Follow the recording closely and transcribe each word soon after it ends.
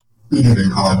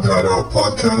Beginning On Dad Out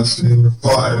podcast in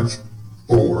 5,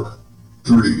 4,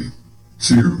 3,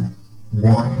 2,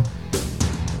 1.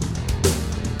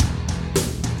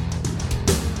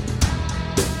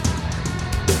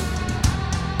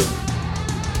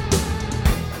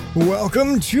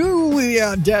 Welcome to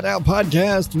the Dad Out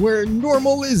podcast, where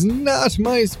normal is not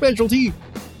my specialty.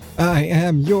 I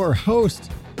am your host,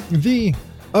 the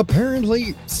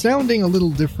apparently sounding a little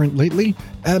different lately,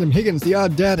 Adam Higgins, the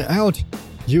Odd Dad Out.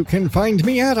 You can find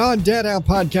me at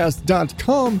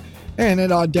oddadoutpodcast.com and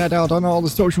at Odd Dad Out on all the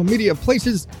social media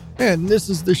places. And this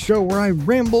is the show where I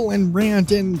ramble and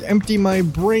rant and empty my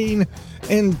brain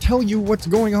and tell you what's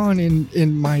going on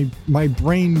in my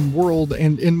brain world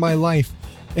and in my life,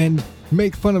 and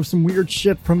make fun of some weird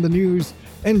shit from the news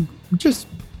and just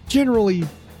generally,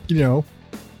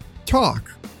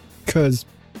 talk, because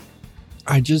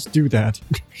I just do that.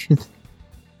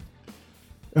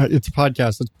 It's a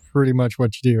podcast. That's pretty much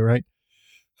what you do, right?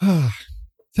 So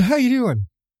how you doing?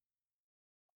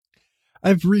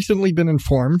 I've recently been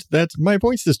informed that my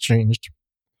voice has changed.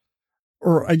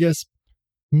 Or I guess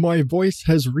my voice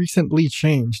has recently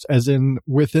changed, as in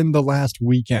within the last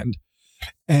weekend.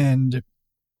 And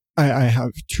I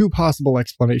have two possible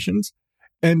explanations.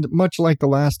 And much like the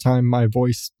last time my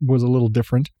voice was a little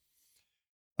different,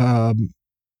 I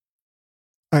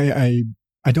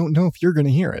don't know if you're going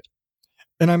to hear it.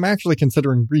 And I'm actually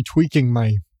considering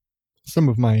retweaking some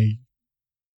of my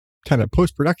kind of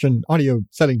post-production audio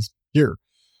settings here,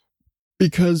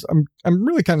 because I'm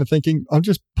really kind of thinking I'll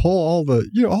just pull all the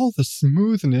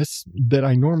smoothness that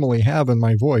I normally have in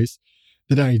my voice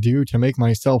that I do to make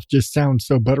myself just sound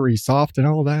so buttery soft and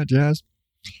all that jazz.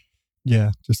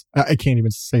 Yeah, I can't even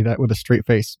say that with a straight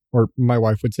face, or my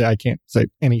wife would say I can't say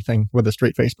anything with a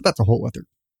straight face, but that's a whole other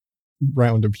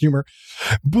round of humor.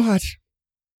 But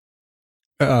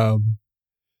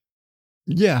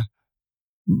yeah,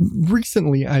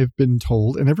 recently I've been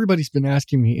told, and everybody's been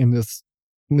asking me in the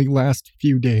last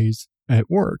few days at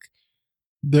work,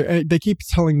 they keep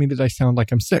telling me that I sound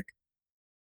like I'm sick,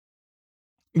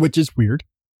 which is weird.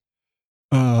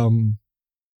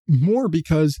 More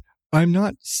because I'm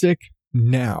not sick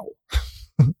now.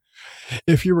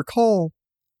 If you recall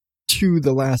to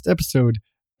the last episode,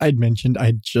 I'd mentioned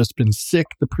I'd just been sick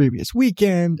the previous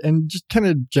weekend and just kind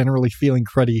of generally feeling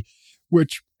cruddy,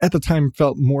 which at the time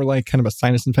felt more like kind of a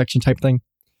sinus infection type thing.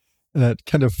 That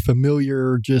kind of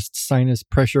familiar, just sinus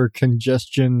pressure,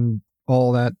 congestion,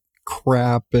 all that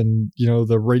crap, and,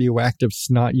 the radioactive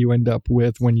snot you end up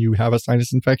with when you have a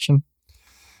sinus infection.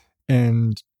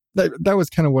 And that was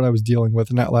kind of what I was dealing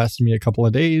with, and that lasted me a couple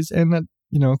of days, and that,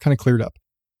 kind of cleared up.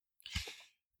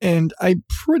 And I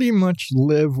pretty much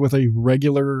live with a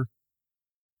regular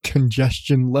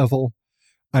congestion level.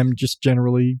 I'm just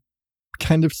generally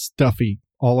kind of stuffy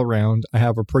all around. I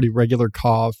have a pretty regular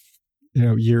cough,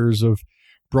 years of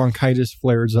bronchitis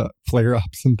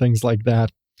flare-ups and things like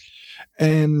that.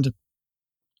 And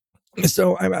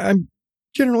so I'm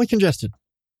generally congested.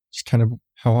 It's kind of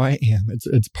how I am.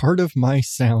 It's part of my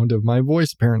sound of my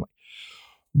voice, apparently.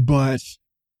 But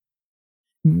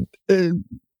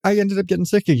I ended up getting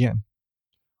sick again.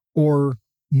 Or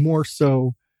more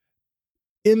so,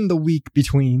 in the week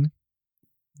between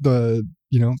the,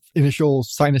 initial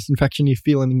sinus infection, you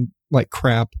feeling like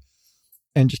crap,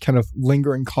 and just kind of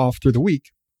lingering cough through the week.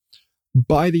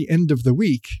 By the end of the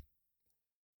week,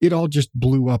 it all just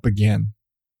blew up again.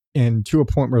 And to a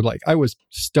point where, I was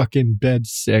stuck in bed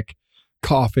sick,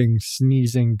 coughing,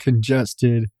 sneezing,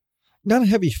 congested, not a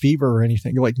heavy fever or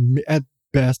anything. At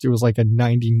best, it was like a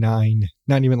 99,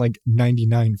 not even like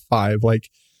 99.5, like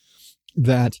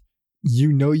that.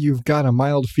 You've got a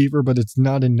mild fever, but it's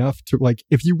not enough to,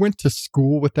 if you went to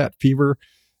school with that fever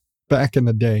back in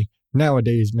the day.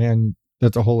 Nowadays, man,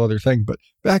 that's a whole other thing. But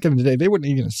back in the day, they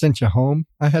wouldn't even have sent you home.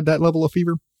 I had that level of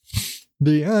fever.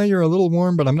 You're a little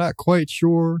warm, but I'm not quite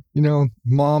sure.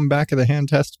 Mom, back of the hand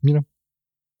test,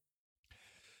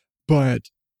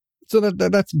 But so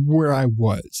that's where I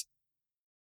was.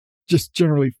 Just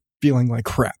generally feeling like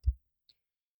crap.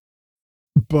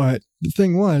 But the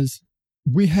thing was,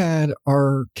 we had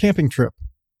our camping trip,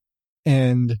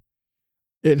 and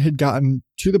it had gotten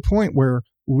to the point where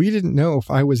we didn't know if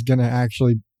we were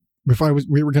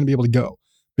going to be able to go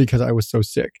because I was so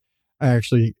sick. I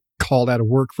actually called out of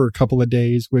work for a couple of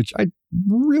days, which I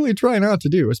really try not to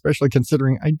do, especially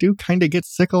considering I do kind of get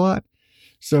sick a lot.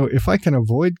 So if I can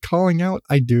avoid calling out,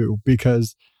 I do,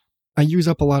 because I use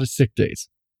up a lot of sick days.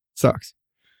 Sucks.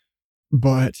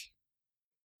 But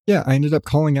yeah, I ended up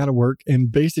calling out of work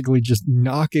and basically just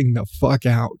knocking the fuck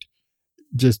out.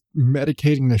 Just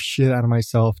medicating the shit out of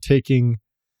myself, taking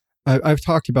I've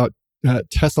talked about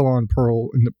Tessalon Pearl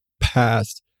in the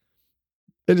past.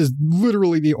 It is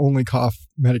literally the only cough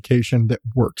medication that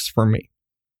works for me.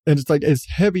 And it's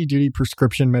heavy duty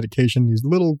prescription medication, these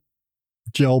little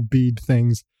gel bead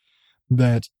things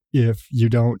that if you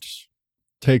don't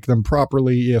take them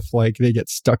properly, if like they get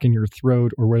stuck in your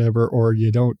throat or whatever, or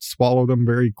you don't swallow them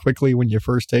very quickly when you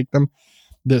first take them,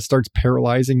 that starts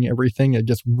paralyzing everything. It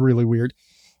gets really weird.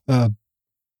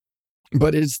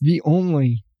 But it's the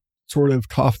only sort of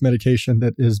cough medication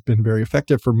that has been very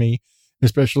effective for me,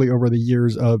 especially over the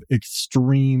years of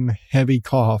extreme heavy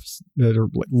coughs that are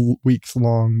like weeks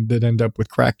long that end up with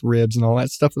cracked ribs and all that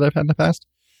stuff that I've had in the past.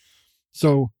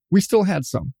 So we still had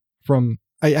some from,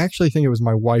 I actually think it was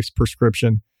my wife's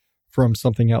prescription from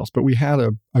something else, but we had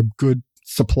a good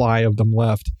supply of them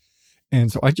left.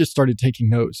 And so I just started taking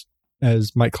those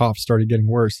as my cough started getting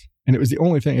worse. And it was the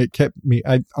only thing it kept me,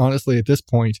 I honestly, at this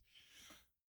point,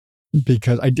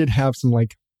 because I did have some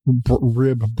like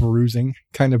rib bruising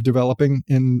kind of developing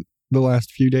in the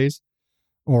last few days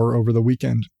or over the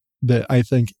weekend, that I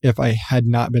think if I had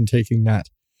not been taking that,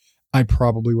 I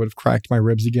probably would have cracked my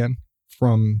ribs again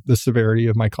from the severity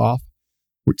of my cough,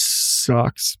 which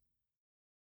sucks.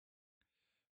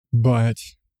 But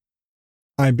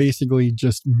I basically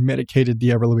just medicated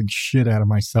the ever-living shit out of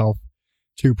myself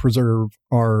to preserve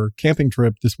our camping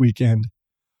trip this weekend.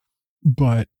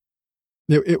 But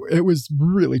it was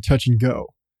really touch and go.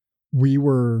 We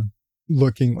were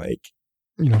looking like,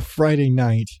 Friday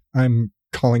night, I'm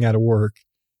calling out of work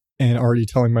and already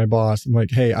telling my boss, I'm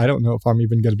like, hey, I don't know if I'm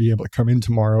even going to be able to come in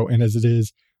tomorrow. And as it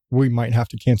is, we might have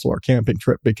to cancel our camping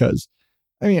trip because,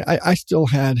 I still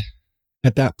had,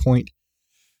 at that point,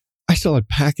 I still had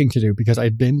packing to do because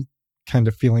I'd been kind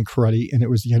of feeling cruddy and it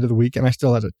was the end of the week and I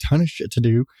still had a ton of shit to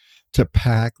do to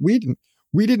pack. We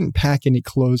didn't pack any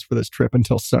clothes for this trip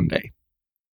until Sunday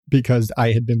because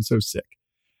I had been so sick.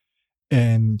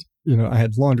 And, I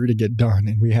had laundry to get done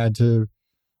and we had to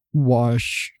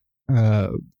wash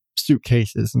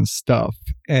suitcases and stuff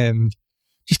and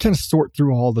just kind of sort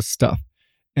through all the stuff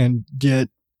and get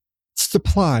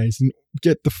supplies and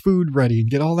get the food ready and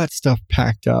get all that stuff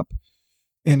packed up.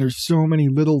 And there's so many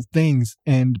little things.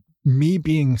 And me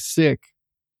being sick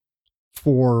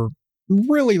for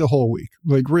really the whole week,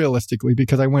 like realistically,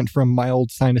 because I went from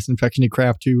mild sinus infection-y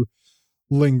crap to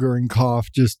lingering cough,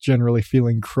 just generally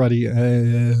feeling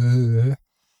cruddy,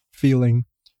 feeling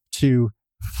to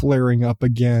flaring up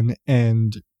again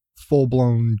and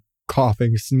full-blown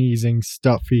coughing, sneezing,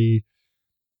 stuffy,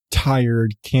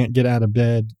 tired, can't get out of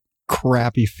bed,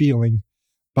 crappy feeling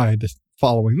by the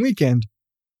following weekend.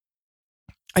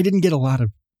 I didn't get a lot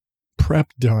of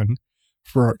prep done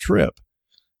for our trip.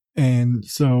 And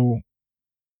so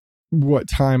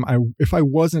if I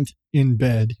wasn't in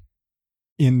bed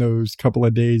in those couple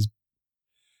of days,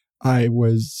 I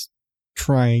was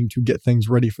trying to get things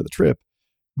ready for the trip,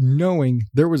 knowing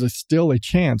there was still a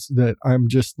chance that I'm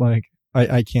just like,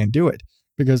 I can't do it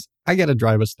because I got to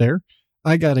drive us there.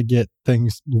 I got to get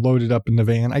things loaded up in the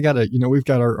van. I got to, we've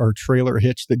got our trailer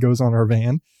hitch that goes on our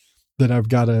van that I've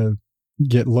got to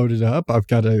get loaded up. I've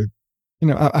got to,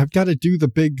 I've got to do the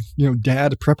big,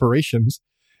 dad preparations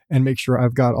and make sure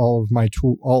I've got all of my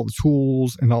all the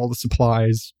tools and all the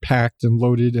supplies packed and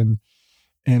loaded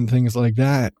and things like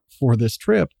that for this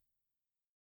trip.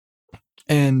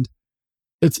 And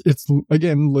it's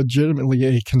again, legitimately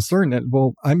a concern that,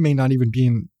 well, I may not even be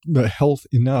in the health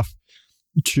enough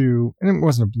to, and it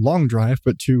wasn't a long drive,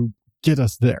 but to get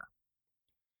us there.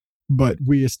 But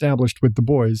we established with the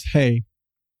boys, hey,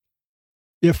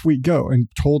 if we go, and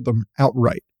told them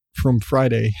outright from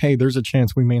Friday, hey, there's a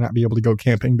chance we may not be able to go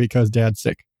camping because Dad's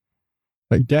sick.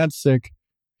 Like, Dad's sick,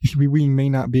 we may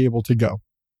not be able to go.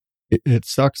 It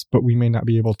sucks, but we may not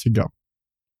be able to go.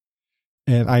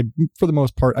 And for the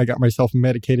most part, I got myself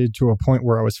medicated to a point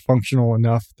where I was functional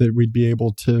enough that we'd be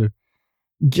able to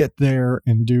get there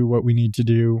and do what we need to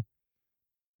do.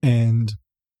 And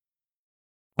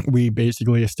we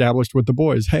basically established with the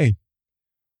boys, hey,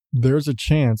 there's a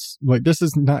chance, like, this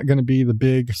is not going to be the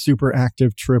big super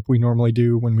active trip we normally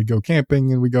do when we go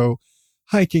camping and we go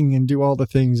hiking and do all the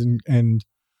things and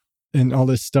all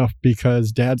this stuff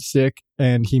because Dad's sick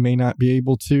and he may not be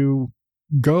able to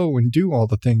go and do all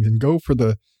the things and go for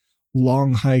the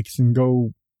long hikes and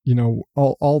go,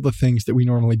 all the things that we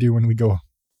normally do when we go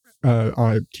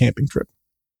on a camping trip.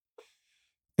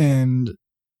 And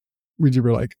we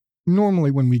were like, normally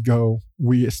when we go,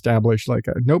 we establish like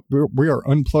nope, we are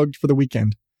unplugged for the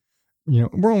weekend.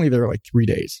 We're only there like 3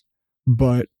 days,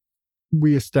 but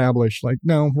we establish like,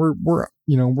 no, we're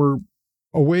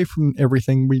away from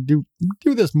everything. We do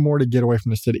this more to get away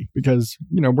from the city because,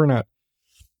 we're not,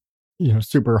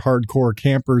 super hardcore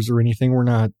campers or anything. We're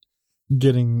not,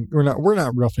 we're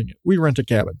not roughing it. We rent a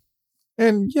cabin.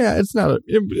 And yeah, it's not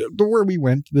where we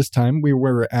went this time. We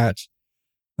were at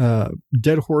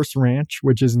Dead Horse Ranch,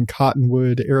 which is in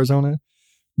Cottonwood, Arizona.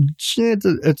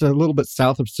 It's a little bit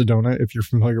south of Sedona, if you're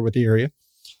familiar with the area.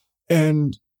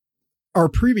 And our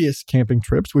previous camping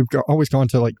trips, we've always gone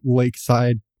to like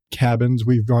lakeside cabins.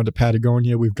 We've gone to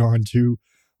Patagonia. We've gone to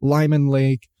Lyman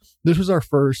Lake. This was our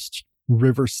first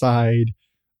riverside,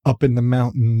 up in the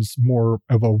mountains, more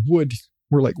of a wood.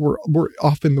 We're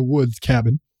off in the woods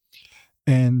cabin.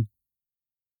 And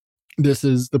this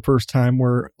is the first time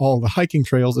where all the hiking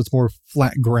trails, it's more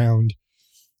flat ground,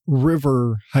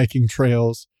 river hiking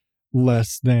trails,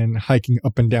 less than hiking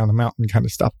up and down a mountain kind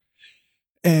of stuff.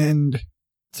 And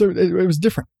so it was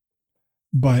different.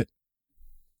 But,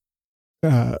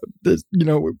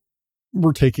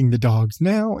 we're taking the dogs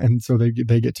now. And so they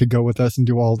get to go with us and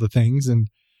do all the things.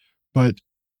 But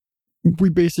we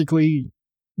basically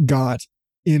got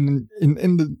in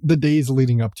the days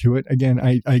leading up to it.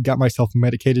 Again, I got myself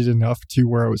medicated enough to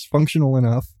where I was functional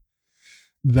enough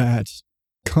that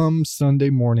come Sunday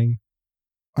morning,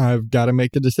 I've got to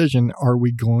make the decision. Are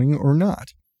we going or not?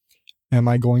 Am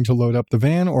I going to load up the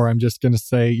van, or I'm just going to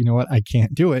say, you know what, I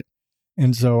can't do it.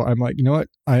 And so I'm like, you know what,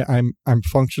 I'm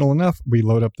functional enough. We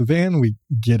load up the van, we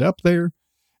get up there.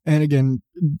 And again,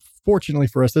 fortunately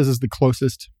for us, this is the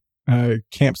closest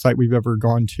campsite we've ever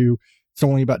gone to. It's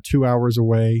only about 2 hours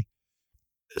away.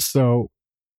 So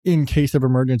in case of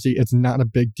emergency, it's not a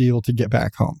big deal to get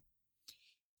back home.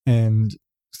 And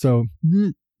so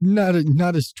not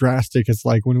as drastic as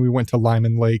like when we went to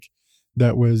Lyman Lake,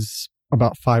 that was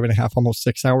about 5.5, almost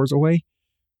 6 hours away.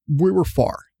 We were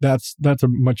far. That's a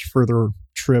much further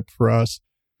trip for us.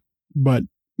 But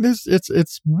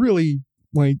it's really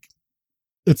like,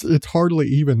 it's hardly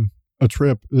even a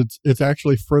trip. It's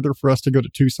actually further for us to go to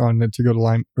Tucson than to go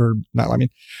to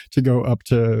to go up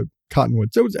to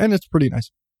Cottonwood. So it's pretty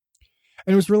nice.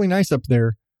 And it was really nice up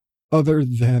there, other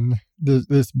than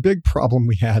this big problem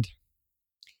we had,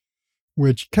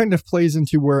 which kind of plays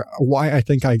into why I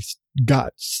think I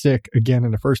got sick again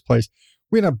in the first place.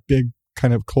 We had a big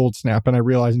kind of cold snap, and I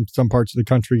realize in some parts of the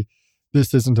country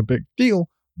this isn't a big deal,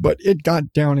 but it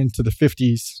got down into the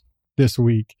 50s this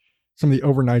week. Some of the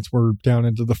overnights were down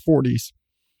into the 40s.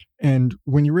 And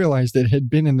when you realize that it had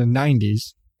been in the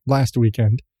 90s last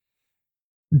weekend,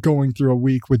 going through a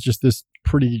week with just this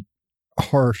pretty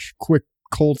harsh, quick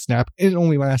cold snap, it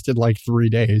only lasted like 3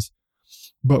 days.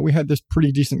 But we had this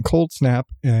pretty decent cold snap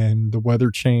and the weather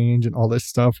change and all this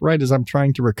stuff right as I'm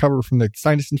trying to recover from the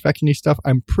sinus infection-y stuff.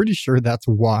 I'm pretty sure that's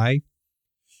why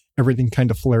everything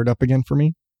kind of flared up again for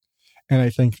me. And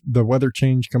I think the weather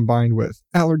change combined with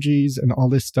allergies and all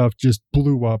this stuff just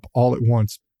blew up all at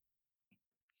once.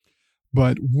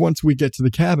 But once we get to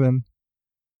the cabin,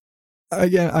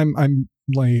 again, I'm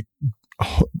like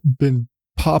been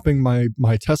popping my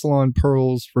Tessalon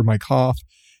pearls for my cough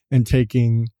and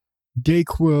taking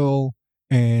Dayquil,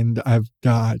 and I've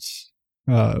got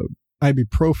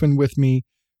ibuprofen with me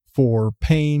for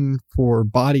pain, for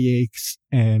body aches,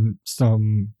 and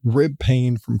some rib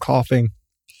pain from coughing.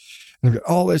 And I've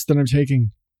got all this that I'm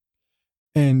taking.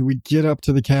 And we get up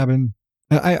to the cabin.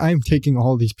 And I'm taking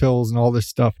all these pills and all this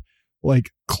stuff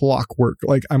like clockwork.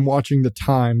 Like I'm watching the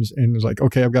times and it's like,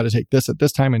 okay, I've got to take this at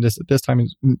this time and this at this time,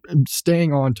 and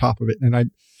staying on top of it. And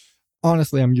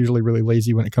I'm usually really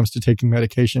lazy when it comes to taking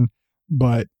medication.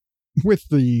 But with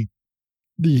the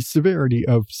severity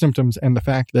of symptoms and the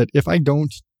fact that if I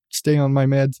don't stay on my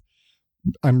meds,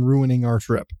 I'm ruining our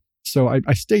trip. So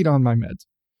I stayed on my meds.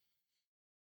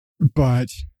 But,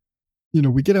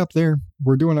 we get up there,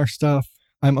 we're doing our stuff.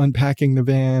 I'm unpacking the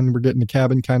van. We're getting the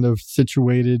cabin kind of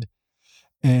situated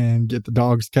and get the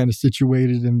dogs kind of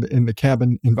situated in the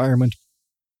cabin environment.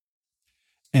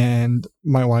 And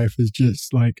my wife is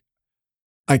just like,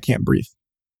 I can't breathe.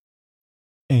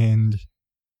 And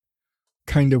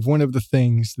kind of one of the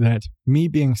things that me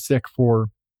being sick for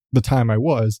the time I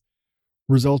was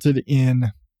resulted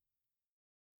in,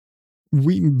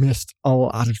 we missed a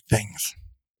lot of things.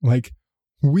 Like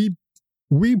we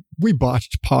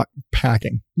botched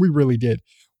packing. We really did.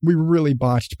 We really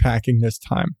botched packing this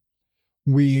time.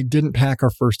 We didn't pack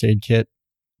our first aid kit,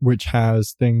 which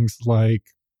has things like,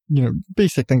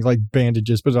 basic things like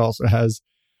bandages, but it also has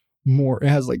more. It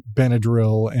has like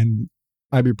Benadryl and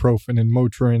ibuprofen and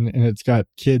Motrin, and it's got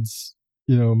kids,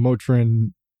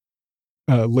 Motrin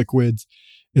liquids.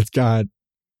 It's got,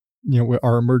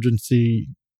 our emergency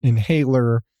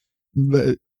inhaler.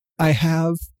 I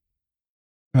have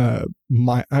I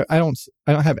don't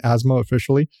have asthma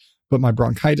officially, but my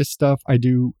bronchitis stuff,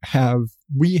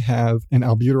 we have an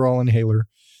albuterol inhaler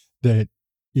that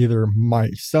either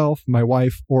myself, my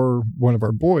wife, or one of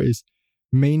our boys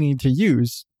may need to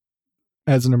use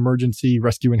as an emergency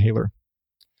rescue inhaler.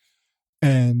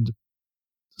 And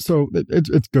so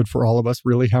it's good for all of us,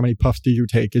 really. How many puffs do you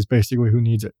take is basically who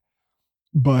needs it.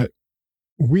 But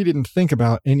we didn't think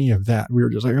about any of that. We were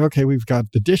just like, okay, we've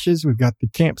got the dishes, we've got the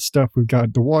camp stuff, we've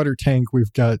got the water tank,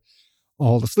 we've got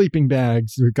all the sleeping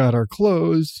bags, we've got our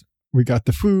clothes, we got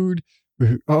the food.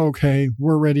 Okay,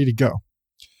 we're ready to go.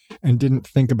 And didn't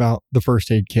think about the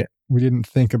first aid kit. We didn't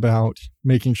think about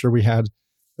making sure we had,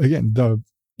 again, the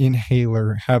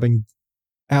inhaler, having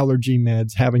allergy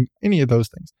meds, having any of those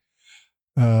things.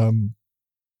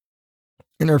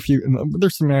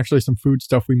 There's some food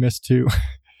stuff we missed too.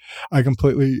 I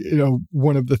completely,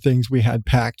 one of the things we had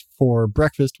packed for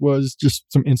breakfast was just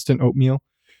some instant oatmeal.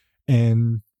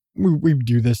 And we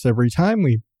do this every time.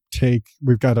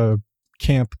 We've got a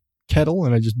camp kettle,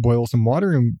 and I just boil some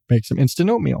water and make some instant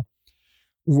oatmeal,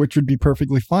 which would be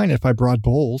perfectly fine if I brought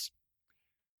bowls.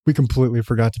 We completely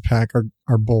forgot to pack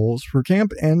our bowls for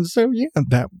camp. And so,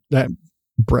 that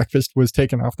breakfast was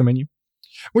taken off the menu,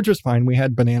 which was fine. We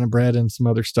had banana bread and some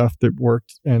other stuff that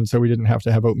worked. And so we didn't have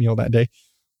to have oatmeal that day.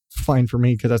 Fine for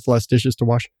me because that's less dishes to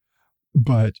wash.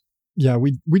 But yeah,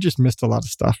 we just missed a lot of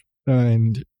stuff.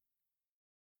 And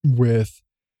with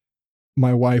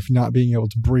my wife not being able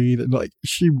to breathe,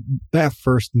 that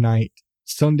first night,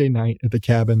 Sunday night at the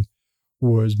cabin,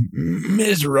 was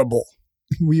miserable.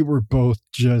 We were both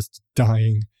just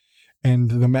dying.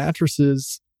 And the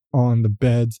mattresses on the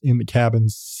beds in the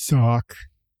cabins suck.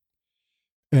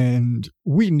 And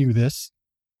we knew this.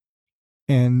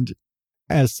 And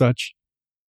as such,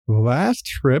 last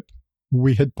trip,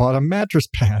 we had bought a mattress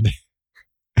pad.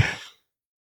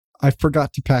 I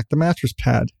forgot to pack the mattress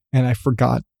pad. And I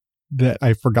forgot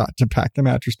to pack the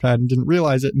mattress pad and didn't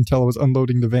realize it until I was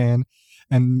unloading the van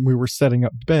and we were setting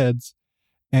up beds.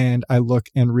 And I look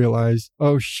and realize,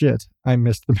 oh shit, I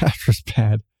missed the mattress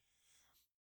pad.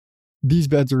 These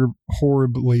beds are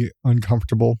horribly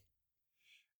uncomfortable.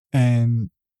 And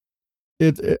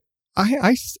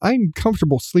I'm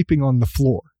comfortable sleeping on the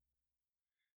floor.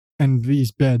 And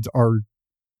these beds are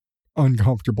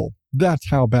uncomfortable. That's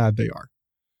how bad they are.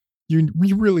 You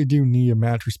really do need a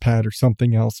mattress pad or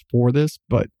something else for this,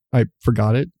 but I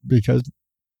forgot it because,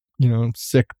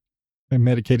 sick and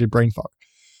medicated brain fog.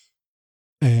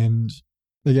 And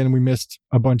again, we missed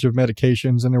a bunch of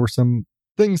medications, and there were some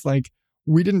things like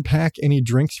we didn't pack any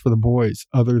drinks for the boys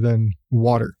other than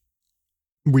water.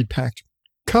 We packed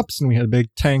cups, and we had a big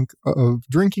tank of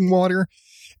drinking water,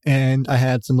 and I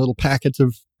had some little packets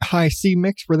of high C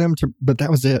mix for them but that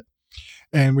was it.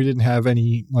 And we didn't have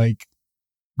any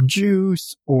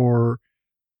juice or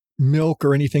milk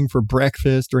or anything for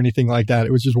breakfast or anything like that.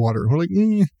 It was just water. We're like,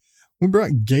 we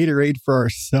brought Gatorade for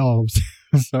ourselves.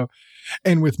 So,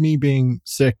 and with me being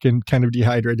sick and kind of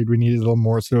dehydrated, we needed a little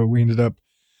more. So we ended up,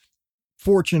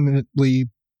 fortunately,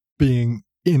 being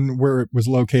in where it was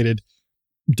located.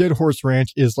 Dead Horse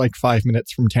Ranch is 5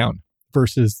 minutes from town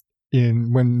versus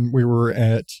when we were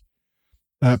at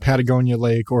Patagonia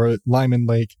Lake or Lyman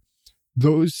Lake.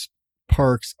 Those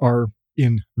parks are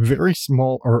in very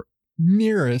small or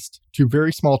nearest to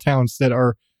very small towns that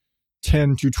are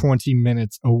 10 to 20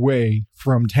 minutes away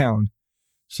from town.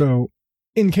 So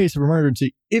in case of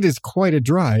emergency, it is quite a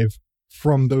drive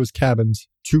from those cabins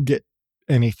to get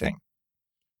anything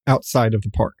outside of the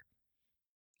park.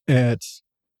 At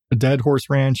a Dead Horse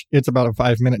Ranch, it's about a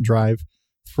 5-minute drive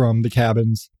from the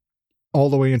cabins all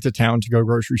the way into town to go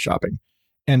grocery shopping.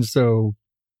 And so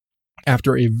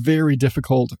after a very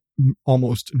difficult,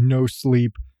 almost no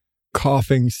sleep,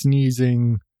 coughing,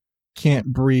 sneezing, can't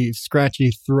breathe,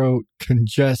 scratchy throat,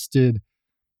 congested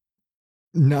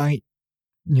night,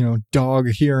 dog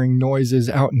hearing noises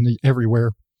out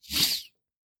everywhere,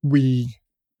 we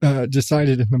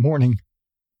decided in the morning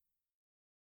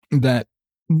that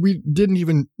we didn't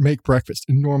even make breakfast.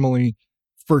 And normally,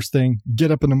 first thing,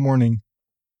 get up in the morning,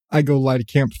 I go light a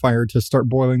campfire to start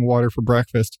boiling water for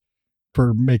breakfast,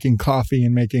 for making coffee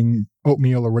and making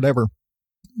oatmeal or whatever.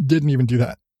 Didn't even do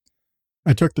that.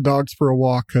 I took the dogs for a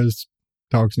walk because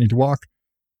dogs need to walk.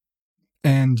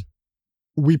 And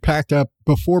we packed up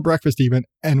before breakfast even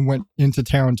and went into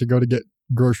town to go to get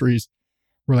groceries.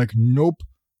 We're like, nope,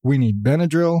 we need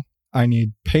Benadryl. I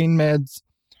need pain meds.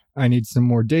 I need some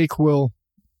more Dayquil.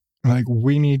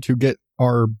 We need to get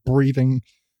our breathing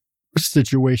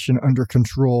situation under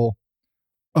control.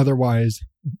 Otherwise,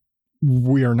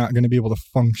 we are not going to be able to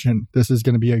function. This is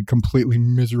going to be a completely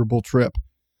miserable trip.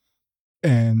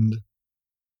 And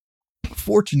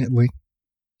fortunately,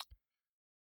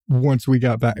 once we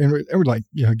got back, and we're like,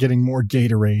 getting more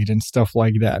Gatorade and stuff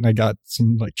like that. And I got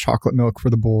some like chocolate milk for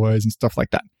the boys and stuff like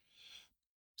that.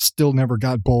 Still never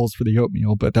got bowls for the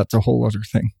oatmeal, but that's a whole other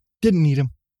thing. Didn't need them.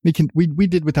 We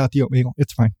did without the oatmeal.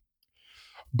 It's fine.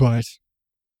 But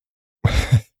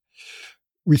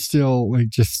we still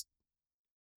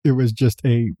it was just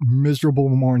a miserable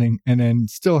morning, and then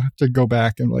still have to go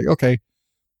back and like, okay,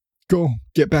 go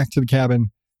get back to the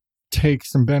cabin, take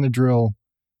some Benadryl,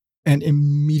 and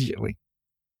immediately,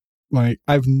 like,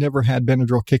 I've never had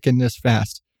Benadryl kick in this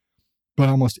fast, but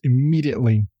almost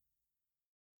immediately,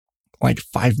 like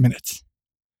 5 minutes,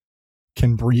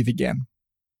 can breathe again.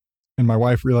 And my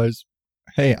wife realized,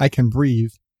 hey, I can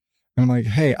breathe. And I'm like,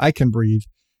 hey, I can breathe.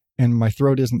 And my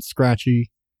throat isn't scratchy.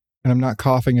 And I'm not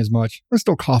coughing as much. I'm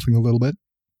still coughing a little bit.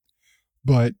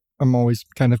 But I'm always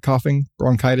kind of coughing,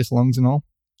 bronchitis, lungs and all.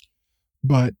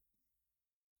 But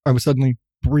I was suddenly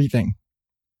breathing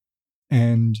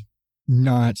and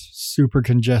not super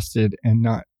congested and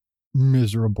not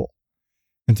miserable.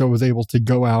 And so I was able to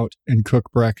go out and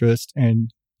cook breakfast.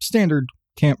 And standard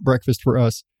camp breakfast for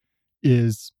us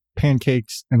is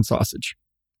pancakes and sausage,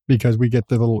 because we get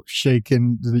the little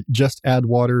just add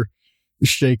water,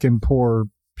 shake and pour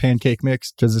pancake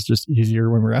mix, because it's just easier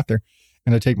when we're out there.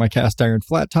 And I take my cast iron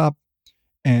flat top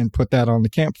and put that on the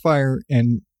campfire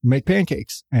and make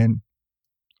pancakes. And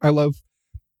I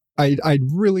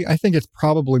think it's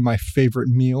probably my favorite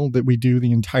meal that we do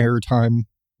the entire time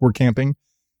we're camping.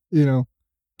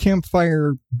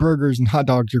 Campfire burgers and hot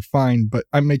dogs are fine, but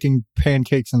I'm making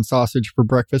pancakes and sausage for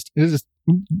breakfast. It is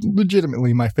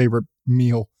legitimately my favorite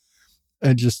meal.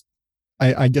 I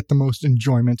get the most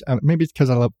enjoyment out of, maybe it's because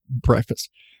I love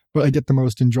breakfast, but I get the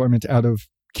most enjoyment out of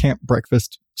camp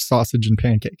breakfast sausage and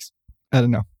pancakes. I don't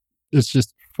know. It's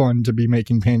just fun to be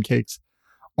making pancakes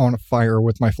on a fire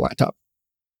with my flat top.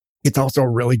 It's also a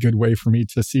really good way for me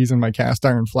to season my cast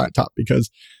iron flat top,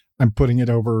 because I'm putting it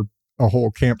over a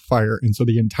whole campfire. And so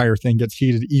the entire thing gets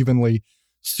heated evenly,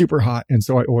 super hot. And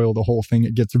so I oil the whole thing.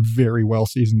 It gets very well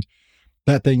seasoned.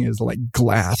 That thing is like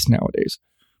glass nowadays.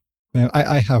 And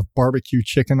I have barbecue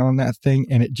chicken on that thing,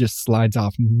 and it just slides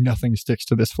off. Nothing sticks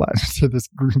to this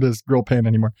this grill pan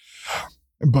anymore.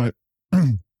 But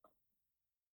I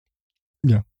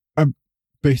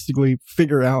basically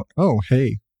figure out, oh,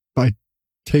 hey, by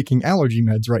taking allergy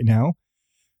meds right now,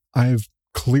 I've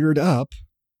cleared up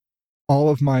all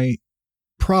of my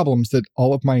problems, that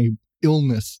all of my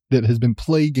illness that has been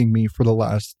plaguing me for the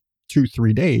last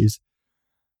 2-3 days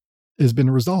has been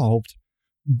resolved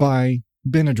by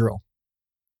Benadryl,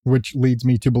 which leads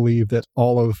me to believe that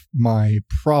all of my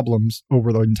problems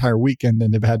over the entire weekend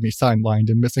that have had me sidelined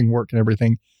and missing work and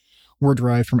everything were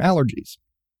derived from allergies.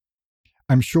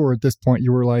 I'm sure at this point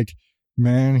you were like,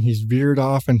 man, he's veered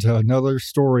off into another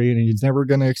story and he's never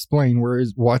going to explain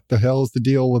what the hell is the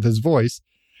deal with his voice.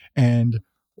 And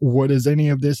what does any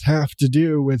of this have to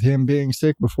do with him being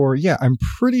sick before? Yeah, I'm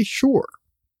pretty sure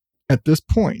at this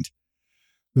point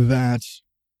that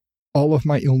all of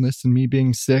my illness and me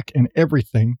being sick and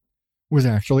everything was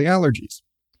actually allergies.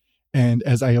 And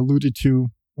as I alluded to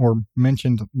or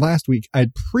mentioned last week,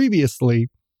 I'd previously,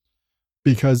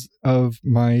 because of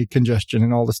my congestion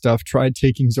and all the stuff, tried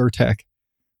taking Zyrtec,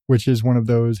 which is one of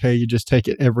those, hey, you just take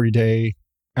it every day,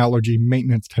 allergy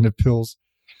maintenance kind of pills.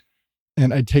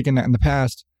 And I'd taken that in the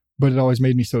past, but it always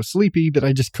made me so sleepy that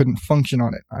I just couldn't function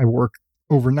on it. I work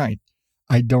overnight.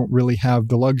 I don't really have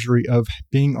the luxury of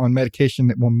being on medication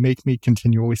that will make me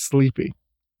continually sleepy.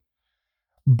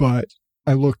 But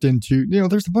I looked into,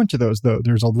 there's a bunch of those though.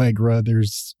 There's Allegra,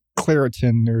 there's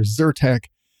Claritin, there's Zyrtec.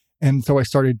 And so I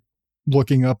started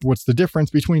looking up what's the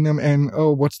difference between them. And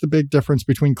what's the big difference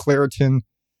between Claritin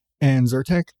and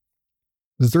Zyrtec?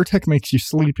 Zyrtec makes you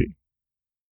sleepy.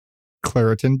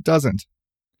 Claritin doesn't.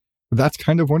 That's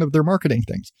kind of one of their marketing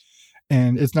things.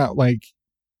 And it's not like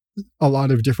a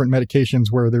lot of different medications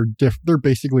where they're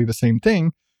basically the same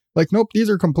thing. Like, nope, these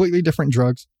are completely different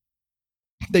drugs.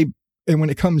 And when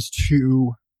it comes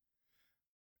to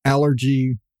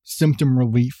allergy symptom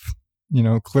relief,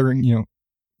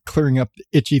 clearing up the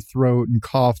itchy throat and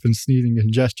cough and sneezing and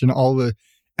congestion, all the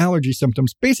allergy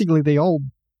symptoms, basically they all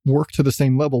work to the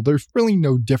same level. There's really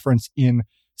no difference in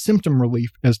symptom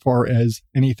relief as far as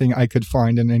anything I could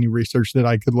find in any research that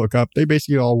I could look up. They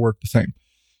basically all work the same.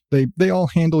 They all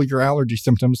handle your allergy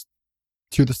symptoms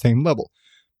to the same level.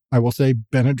 I will say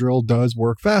Benadryl does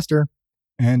work faster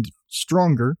and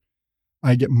stronger.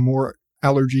 I get more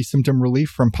allergy symptom relief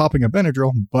from popping a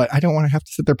Benadryl, but I don't want to have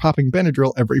to sit there popping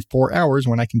Benadryl every 4 hours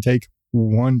when I can take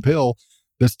one pill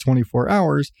that's 24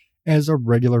 hours as a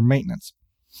regular maintenance.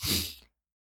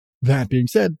 That being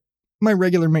said, my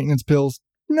regular maintenance pills,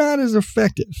 not as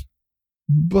effective.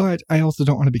 But I also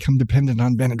don't want to become dependent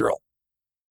on Benadryl.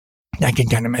 That can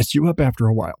kind of mess you up after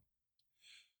a while.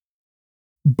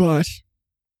 But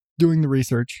doing the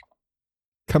research,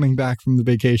 coming back from the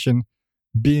vacation,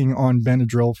 being on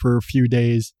Benadryl for a few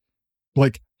days,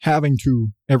 like having to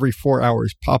every 4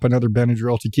 hours pop another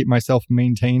Benadryl to keep myself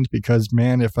maintained because,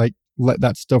 man, if I let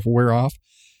that stuff wear off,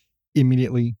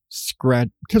 immediately scratch,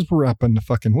 because we're up in the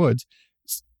fucking woods,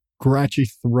 scratchy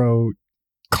throat,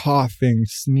 coughing,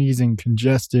 sneezing,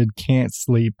 congested, can't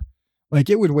sleep. Like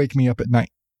it would wake me up at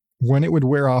night. When it would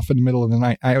wear off in the middle of the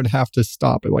night, I would have to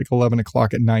stop at like 11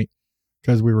 o'clock at night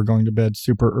because we were going to bed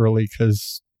super early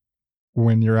because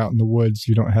when you're out in the woods,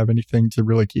 you don't have anything to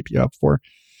really keep you up for.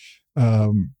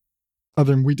 Other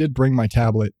than we did bring my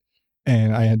tablet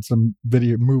and I had some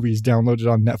video movies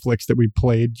downloaded on Netflix that we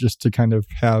played just to kind of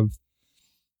have,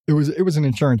 it was an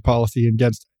insurance policy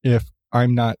against if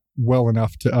I'm not well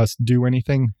enough to us do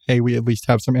anything, hey, we at least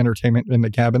have some entertainment in the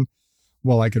cabin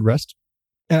while I could rest.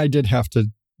 And I did have to,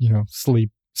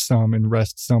 sleep some and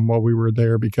rest some while we were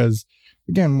there because,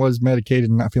 again, was medicated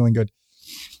and not feeling good.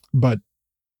 But,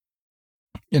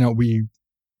 we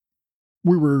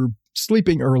were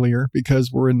sleeping earlier because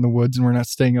we're in the woods and we're not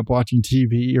staying up watching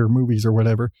TV or movies or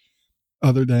whatever,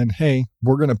 other than, hey,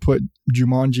 we're going to put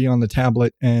Jumanji on the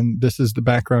tablet and this is the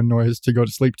background noise to go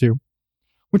to sleep to,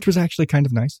 which was actually kind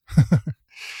of nice.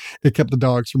 It kept the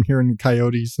dogs from hearing the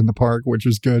coyotes in the park, which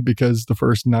was good because the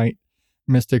first night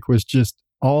Mystic was just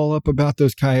all up about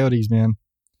those coyotes, man.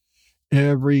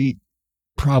 Every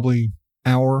probably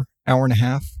hour and a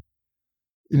half,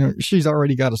 she's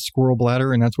already got a squirrel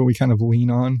bladder and that's what we kind of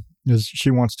lean on is she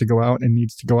wants to go out and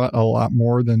needs to go out a lot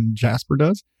more than Jasper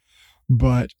does.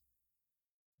 But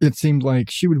it seemed like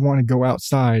she would want to go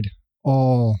outside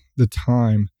all the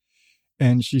time.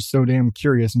 And she's so damn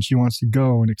curious and she wants to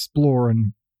go and explore.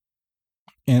 And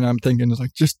I'm thinking, it's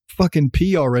like, just fucking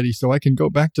pee already so I can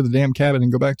go back to the damn cabin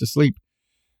and go back to sleep.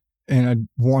 And I'd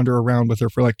wander around with her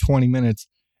for like 20 minutes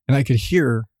and I could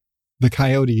hear the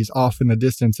coyotes off in the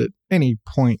distance at any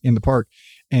point in the park.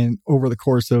 And over the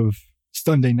course of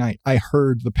Sunday night, I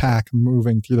heard the pack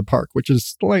moving through the park, which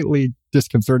is slightly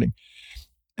disconcerting.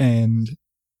 And,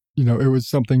 it was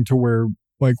something to where,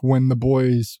 like, when the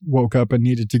boys woke up and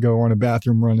needed to go on a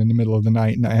bathroom run in the middle of the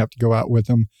night and I have to go out with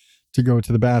them to go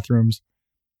to the bathrooms,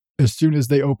 as soon as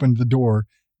they opened the door,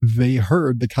 they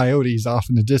heard the coyotes off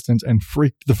in the distance and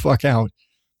freaked the fuck out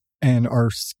and are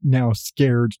now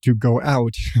scared to go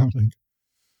out. I'm like,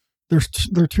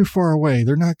 they're too far away.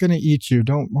 They're not going to eat you.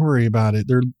 Don't worry about it.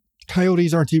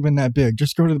 Coyotes aren't even that big.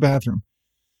 Just go to the bathroom.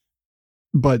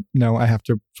 But no, I have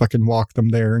to fucking walk them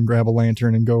there and grab a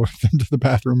lantern and go with them to the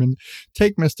bathroom and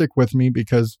take Mystic with me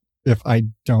because if I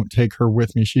don't take her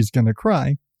with me, she's going to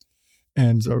cry.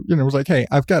 And so, it was like, hey,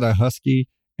 I've got a husky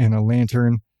and a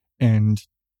lantern and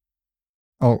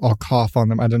I'll cough on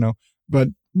them. I don't know. But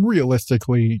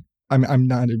realistically, I'm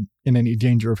not in any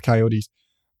danger of coyotes.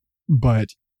 But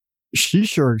she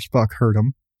sure as fuck heard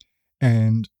them.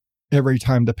 And every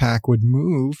time the pack would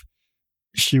move,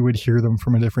 she would hear them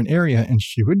from a different area and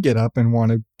she would get up and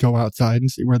want to go outside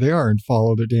and see where they are and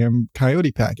follow the damn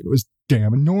coyote pack. It was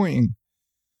damn annoying.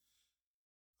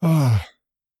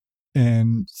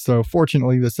 And so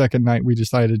fortunately, the second night we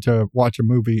decided to watch a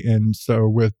movie. And so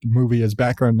with the movie as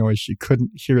background noise, she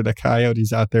couldn't hear the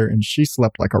coyotes out there and she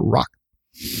slept like a rock.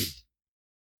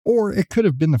 Or it could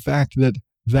have been the fact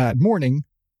that morning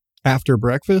after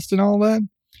breakfast and all that,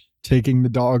 taking the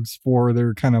dogs for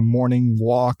their kind of morning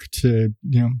walk to,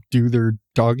 do their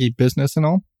doggy business and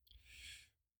all.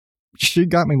 She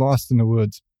got me lost in the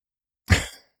woods.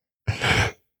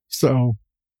 So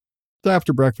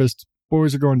after breakfast,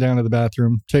 boys are going down to the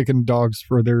bathroom, taking dogs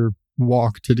for their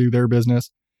walk to do their business.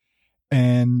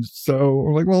 And so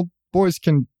we're like, well, boys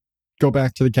can go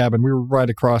back to the cabin. We were right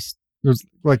across. There's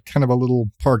like kind of a little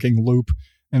parking loop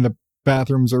and the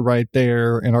bathrooms are right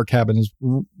there. And our cabin is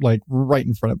like right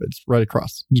in front of it. It's right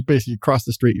across. Just basically across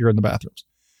the street, you're in the bathrooms.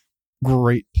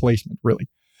 Great placement, really.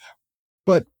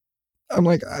 But I'm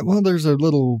like, well, there's a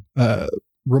little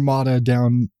ramada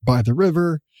down by the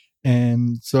river.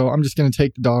 And so I'm just going to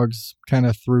take the dogs kind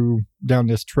of down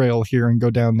this trail here and go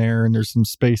down there. And there's some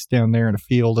space down there in a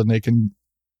field and they can,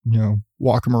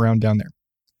 walk them around down there.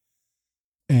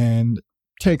 And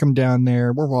take them down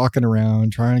there. We're walking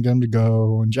around trying to get them to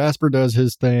go. And Jasper does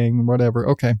his thing, whatever.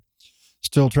 Okay.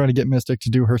 Still trying to get Mystic to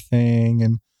do her thing.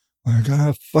 And I'm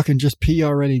like, fucking just pee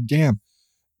already. Damn.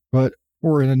 But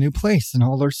we're in a new place and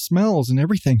all their smells and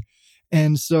everything.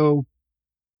 And so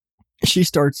she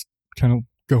starts kind of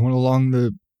going along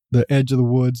the edge of the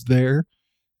woods there,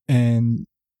 and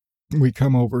we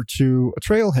come over to a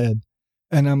trailhead,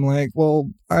 And I'm like,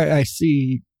 well, I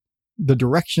see the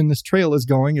direction this trail is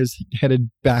going is headed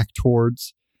back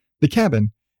towards the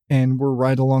cabin. And we're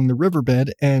right along the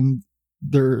riverbed, and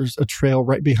there's a trail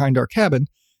right behind our cabin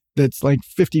that's like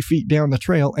 50 feet down the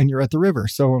trail, and you're at the river.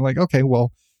 So I'm like, okay,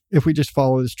 well, if we just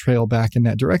follow this trail back in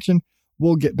that direction,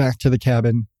 we'll get back to the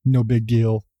cabin. No big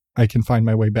deal. I can find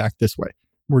my way back this way.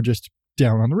 We're just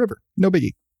down on the river. No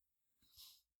biggie.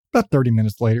 About 30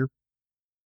 minutes later,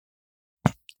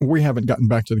 we haven't gotten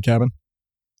back to the cabin.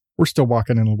 We're still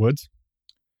walking in the woods.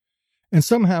 And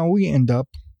somehow we end up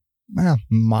a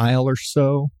mile or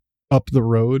so up the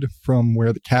road from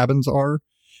where the cabins are.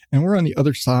 And we're on the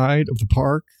other side of the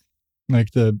park. Like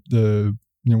we're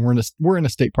in a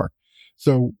state park.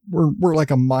 So we're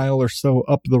like a mile or so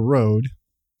up the road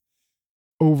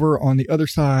over on the other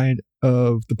side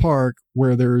of the park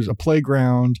where there's a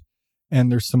playground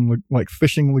and there's some like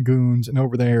fishing lagoons and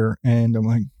over there. And I'm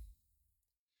like,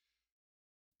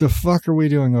 the fuck are we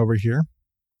doing over here?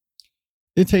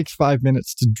 It takes 5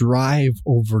 minutes to drive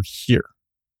over here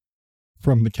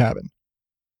from the cabin.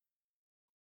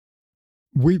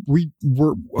 We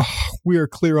are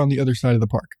clear on the other side of the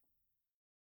park.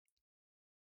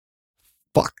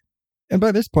 Fuck. And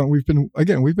by this point, we've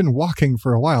been walking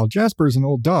for a while. Jasper's an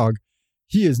old dog.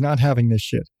 He is not having this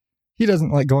shit. He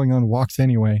doesn't like going on walks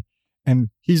anyway. And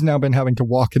he's now been having to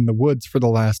walk in the woods for the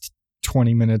last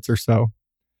 20 minutes or so.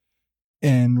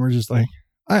 And we're just like,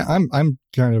 I'm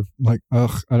kind of like,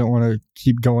 ugh, I don't want to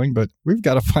keep going, but we've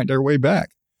got to find our way back.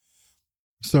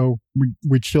 So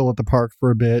we chill at the park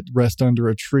for a bit, rest under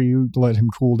a tree, let him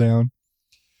cool down,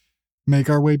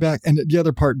 make our way back. And the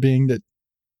other part being that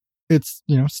it's,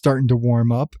 starting to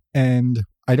warm up, and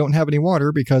I don't have any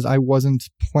water because I wasn't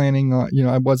planning on,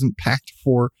 I wasn't packed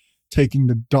for taking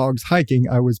the dogs hiking.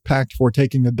 I was packed for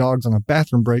taking the dogs on a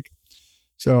bathroom break.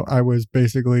 So I was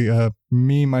basically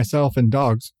me, myself, and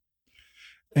dogs.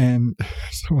 And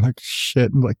so I'm like,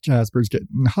 shit, and like Jasper's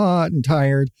getting hot and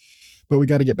tired, but we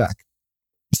got to get back.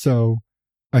 So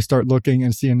I start looking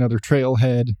and see another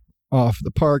trailhead off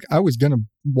the park. I was going to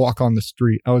walk on the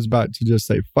street. I was about to just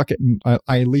say, fuck it. And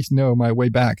I at least know my way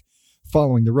back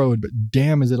following the road, but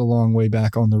damn, is it a long way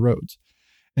back on the roads.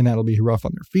 And that'll be rough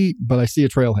on their feet. But I see a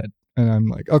trailhead and I'm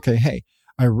like, okay, hey,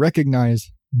 I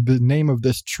recognize the name of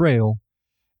this trail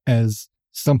as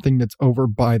something that's over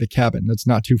by the cabin. That's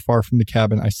not too far from the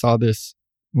cabin. I saw this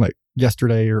like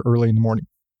yesterday or early in the morning.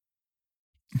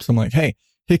 So I'm like, hey,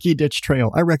 Hickey Ditch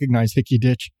Trail. I recognize Hickey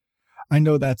Ditch. I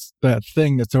know that's that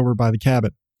thing that's over by the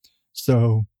cabin.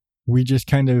 So we just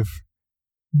kind of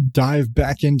dive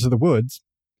back into the woods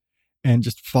and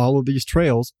just follow these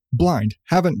trails blind.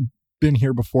 Haven't been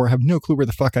here before. Have no clue where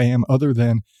the fuck I am other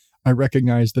than I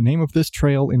recognize the name of this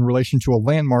trail in relation to a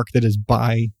landmark that is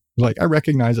by, like, I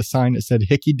recognize a sign that said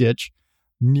Hickey Ditch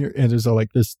near. It is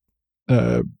like this,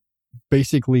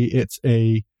 basically it's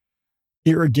a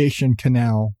irrigation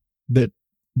canal that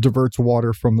diverts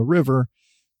water from the river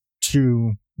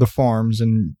to the farms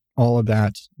and all of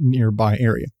that nearby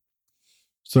area.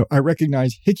 So I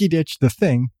recognize Hickey Ditch, the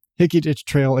thing, Hickey Ditch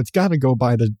Trail. It's got to go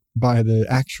by the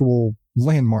actual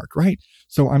landmark, right?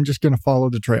 So I'm just going to follow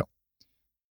the trail.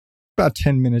 About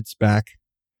 10 minutes back,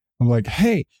 I'm like,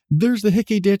 hey, there's the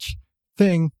Hickey Ditch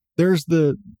thing. There's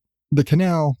the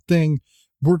canal thing.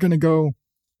 We're going to go.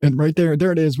 And right there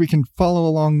it is. We can follow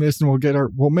along this and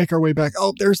we'll make our way back.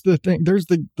 Oh, there's the thing. There's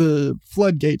the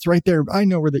floodgates right there. I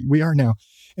know where we are now.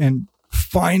 And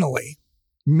finally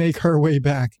make our way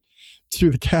back to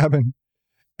the cabin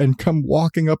and come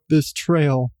walking up this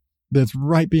trail that's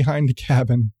right behind the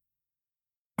cabin.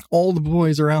 All the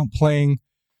boys are out playing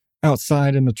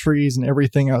outside in the trees and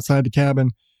everything outside the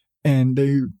cabin. And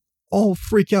they all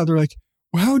freak out. They're like,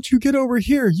 well, how'd you get over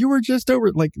here? You were just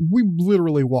over. Like, we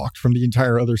literally walked from the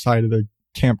entire other side of the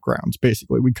campgrounds.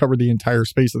 Basically, we covered the entire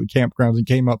space of the campgrounds and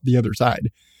came up the other side.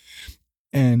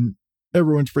 And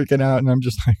everyone's freaking out. And I'm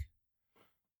just like,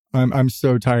 I'm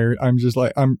so tired. I'm just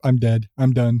like, I'm dead.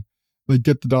 I'm done. Like,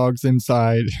 get the dogs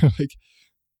inside. Like,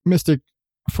 Mystic,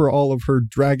 for all of her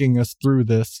dragging us through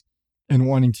this and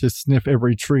wanting to sniff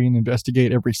every tree and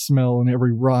investigate every smell and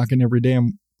every rock and every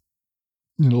damn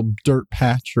little dirt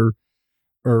patch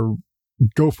or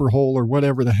gopher hole or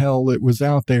whatever the hell it was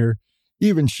out there,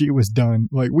 even she was done.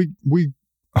 Like, we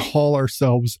haul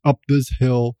ourselves up this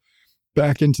hill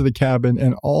back into the cabin,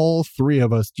 and all three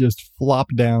of us just flop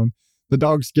down. The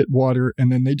dogs get water,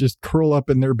 and then they just curl up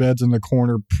in their beds in the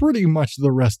corner pretty much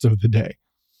the rest of the day.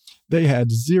 They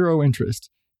had zero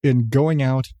interest in going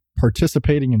out,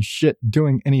 participating in shit,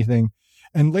 doing anything.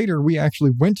 And later we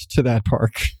actually went to that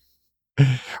park.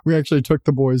 We actually took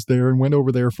the boys there and went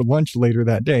over there for lunch later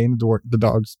that day. And the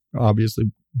dogs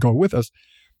obviously go with us.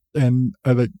 And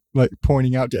I like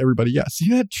pointing out to everybody, yeah, see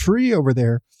that tree over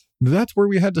there? That's where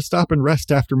we had to stop and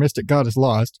rest after Mystic got us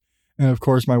lost. And of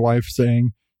course, my wife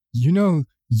saying,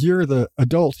 you're the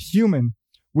adult human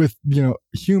with,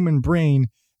 human brain,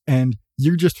 and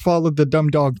you just followed the dumb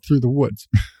dog through the woods.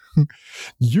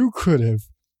 You could have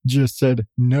just said,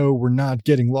 no, we're not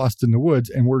getting lost in the woods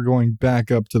and we're going back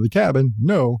up to the cabin.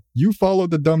 No, you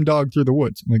followed the dumb dog through the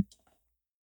woods. I'm like,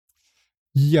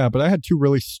 yeah, but I had two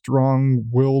really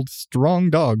strong-willed, strong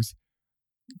dogs.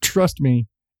 Trust me,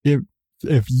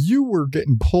 if you were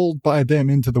getting pulled by them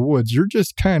into the woods, you're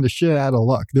just kind of shit out of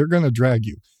luck. They're going to drag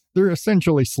you. They're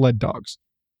essentially sled dogs.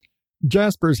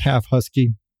 Jasper's half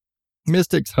husky.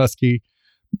 Mystic's husky.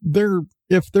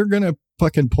 If they're going to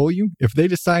fucking pull you, if they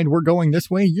decide we're going this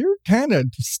way, you're kind of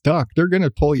stuck. They're going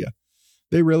to pull you.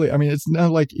 They really, it's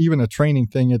not like even a training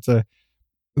thing.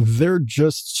 They're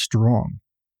just strong.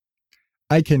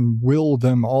 I can will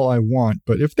them all I want,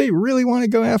 but if they really want to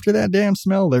go after that damn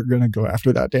smell, they're going to go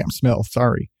after that damn smell.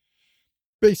 Sorry.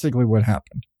 Basically what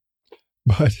happened.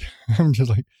 But I'm just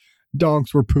like,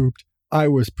 dogs were pooped. I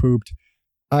was pooped.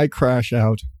 I crash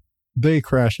out. They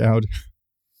crash out.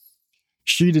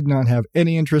 She did not have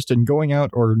any interest in going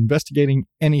out or investigating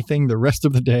anything the rest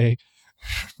of the day.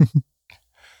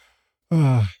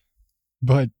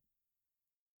 But,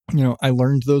 I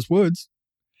learned those woods.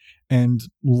 And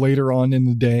later on in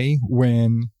the day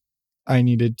when I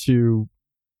needed to,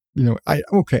 I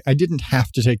didn't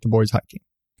have to take the boys hiking.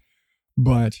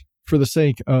 But for the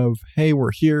sake of, hey,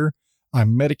 we're here,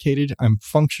 I'm medicated, I'm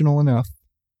functional enough.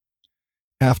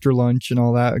 After lunch and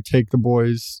all that, I take the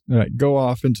boys, go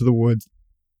off into the woods,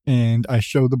 and I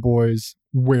show the boys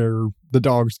where the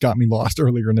dogs got me lost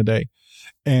earlier in the day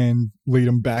and lead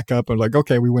them back up. I'm like,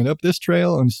 okay, we went up this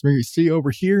trail and see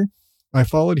over here. I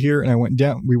followed here and I went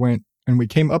down. We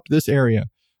came up this area,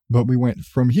 but we went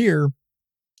from here.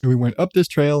 We went up this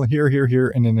trail and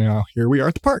here, and then now here we are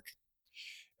at the park.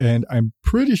 And I'm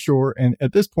pretty sure, and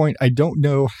at this point, I don't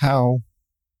know how,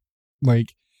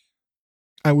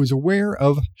 I was aware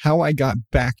of how I got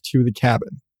back to the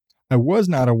cabin. I was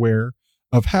not aware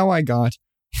of how I got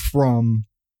from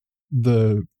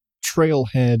the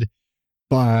trailhead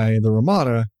by the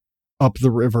Ramada up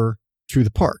the river to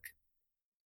the park.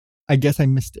 I guess I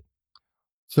missed it.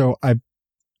 So I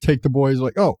take the boys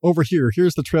over here.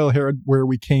 Here's the trailhead where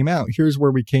we came out. Here's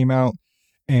where we came out.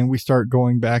 And we start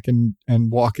going back and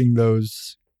walking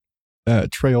those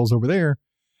trails over there.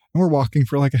 And we're walking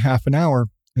for like a half an hour.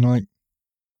 And I'm like,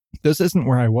 this isn't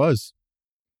where I was.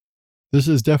 This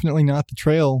is definitely not the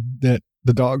trail that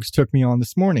the dogs took me on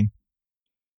this morning.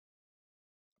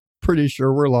 Pretty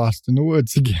sure we're lost in the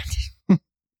woods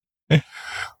again.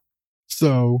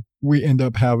 So we end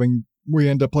up hitting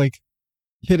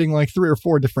like 3 or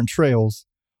 4 different trails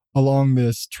along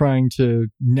this, trying to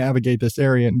navigate this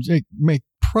area and make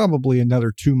probably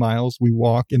another 2 miles. We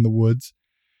walk in the woods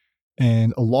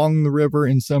and along the river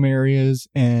in some areas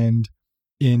and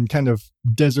in kind of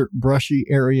desert brushy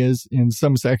areas in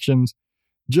some sections,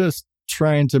 just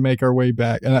trying to make our way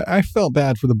back. And I felt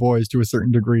bad for the boys to a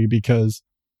certain degree because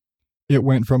it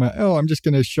went from I'm just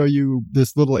going to show you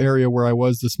this little area where I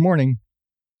was this morning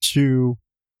to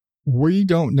we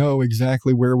don't know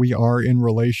exactly where we are in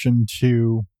relation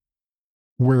to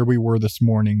where we were this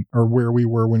morning or where we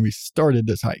were when we started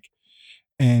this hike.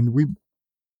 And we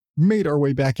made our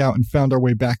way back out and found our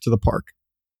way back to the park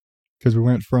because we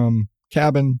went from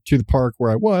cabin to the park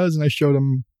where I was. And I showed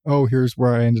them, here's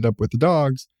where I ended up with the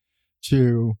dogs,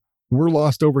 to we're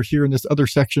lost over here in this other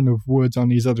section of woods on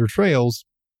these other trails.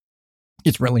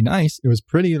 It's really nice. It was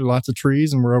pretty. There are lots of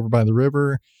trees and we're over by the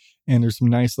river and there's some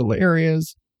nice little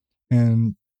areas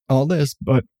and all this,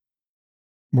 but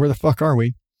where the fuck are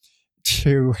we?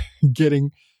 To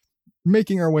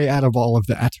making our way out of all of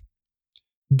that,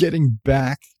 getting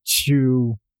back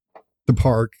to the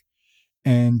park.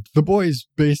 And the boys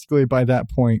basically by that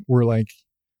point were like,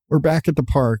 we're back at the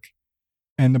park.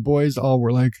 And the boys all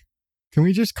were like, can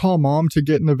we just call mom to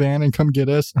get in the van and come get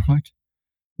us? I'm like,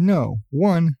 no.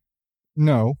 1,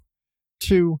 no.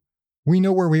 2, we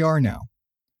know where we are now.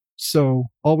 So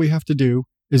all we have to do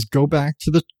is go back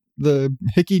to the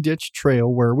Hickey Ditch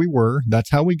Trail where we were.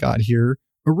 That's how we got here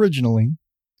originally.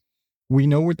 We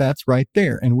know where that's right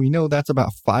there. And we know that's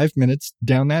about 5 minutes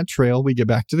down that trail. We get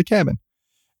back to the cabin.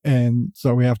 And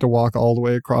so we have to walk all the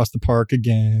way across the park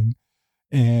again.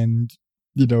 And,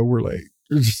 we're like,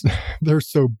 they're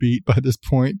so beat by this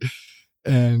point.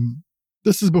 And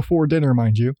this is before dinner,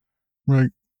 mind you. We're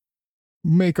like,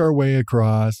 make our way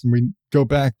across and we go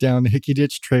back down the Hickey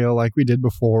Ditch Trail like we did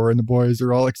before. And the boys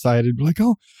are all excited. We're like,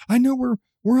 I know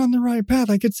we're on the right path.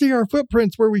 I could see our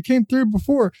footprints where we came through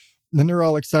before. Then they're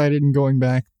all excited and going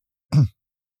back.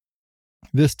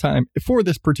 This time, for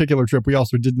this particular trip, we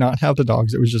also did not have the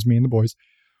dogs. It was just me and the boys.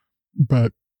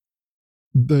 But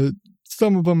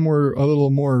some of them were a little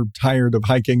more tired of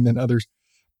hiking than others.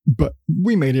 But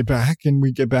we made it back, and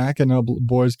we get back, and the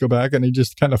boys go back, and they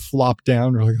just kind of flop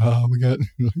down. We're like, oh, we got...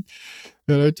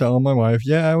 And I tell my wife,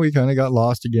 yeah, we kind of got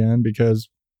lost again because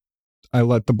I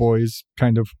let the boys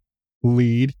kind of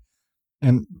lead,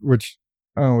 and which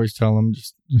I always tell them,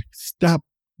 just stop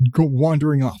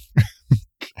wandering off.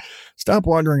 Stop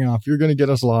wandering off. You're going to get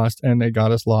us lost. And they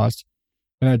got us lost.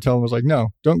 And I tell them, I was like, no,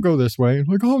 don't go this way.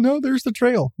 Like, oh, no, there's the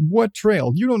trail. What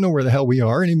trail? You don't know where the hell we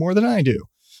are any more than I do.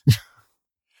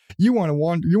 You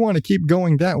want to keep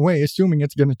going that way, assuming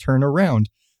it's going to turn around.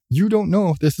 You don't know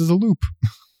if this is a loop.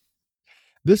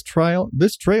 This trail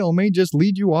may just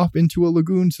lead you off into a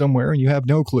lagoon somewhere and you have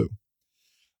no clue.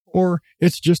 Or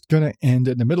it's just going to end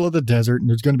in the middle of the desert and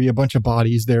there's going to be a bunch of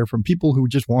bodies there from people who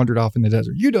just wandered off in the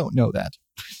desert. You don't know that.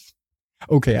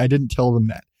 Okay, I didn't tell them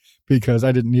that because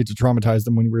I didn't need to traumatize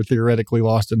them when we were theoretically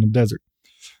lost in the desert.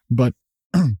 But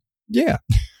yeah,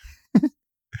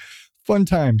 fun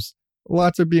times.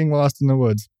 Lots of being lost in the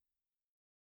woods.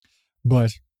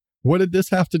 But what did this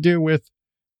have to do with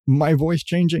my voice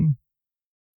changing?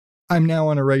 I'm now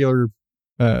on a regular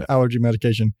allergy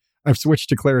medication. I've switched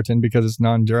to Claritin because it's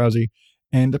non-drowsy,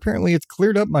 and apparently it's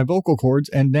cleared up my vocal cords,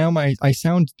 and now I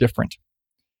sound different.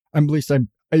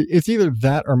 It's either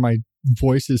that or my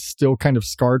voice is still kind of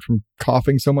scarred from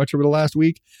coughing so much over the last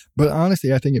week, but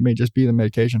honestly, I think it may just be the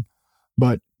medication.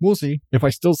 But we'll see. If I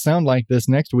still sound like this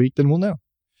next week, then we'll know.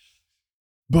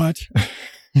 But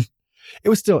it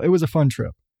was a fun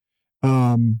trip.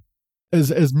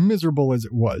 As miserable as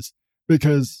it was,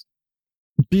 because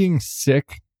being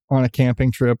sick on a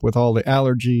camping trip with all the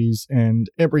allergies and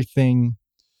everything,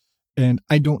 and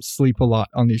I don't sleep a lot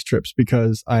on these trips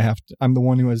because I'm the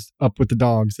one who is up with the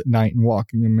dogs at night and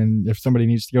walking them. And if somebody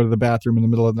needs to go to the bathroom in the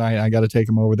middle of the night, I got to take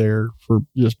them over there for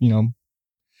just,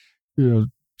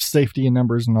 safety in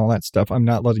numbers and all that stuff. I'm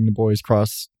not letting the boys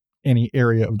cross any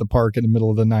area of the park in the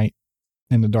middle of the night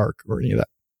in the dark or any of that.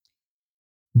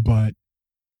 But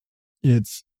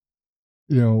it's,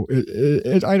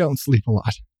 I don't sleep a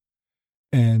lot.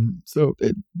 And so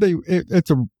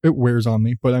it wears on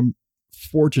me, but I'm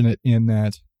fortunate in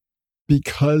that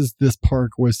because this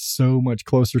park was so much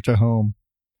closer to home,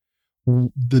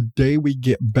 the day we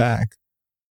get back,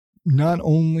 not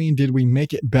only did we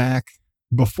make it back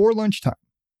before lunchtime,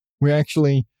 we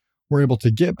actually were able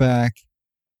to get back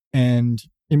and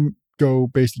go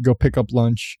pick up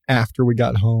lunch after we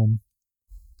got home.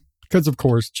 Because, of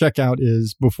course, checkout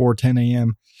is before 10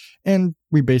 a.m. And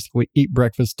we basically eat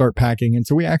breakfast, start packing. And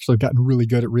so we actually gotten really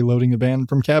good at reloading the van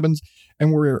from cabins.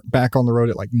 And we're back on the road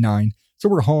at like 9. So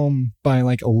we're home by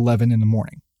like 11 in the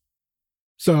morning.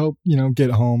 So,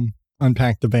 get home,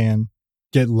 unpack the van,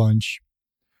 get lunch.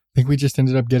 I think we just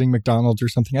ended up getting McDonald's or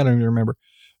something. I don't even remember.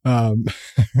 I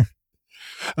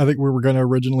think we were going to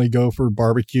originally go for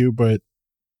barbecue, but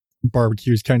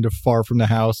barbecue is kind of far from the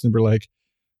house. And we're like,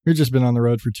 we've just been on the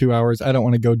road for 2 hours. I don't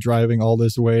want to go driving all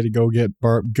this way to go get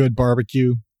good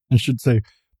barbecue. I should say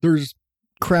there's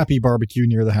crappy barbecue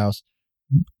near the house.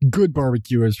 Good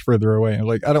barbecue is further away.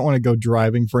 Like, I don't want to go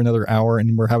driving for another hour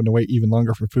and we're having to wait even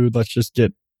longer for food. Let's just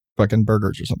get fucking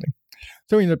burgers or something.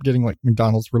 So we ended up getting like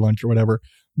McDonald's for lunch or whatever.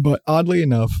 But oddly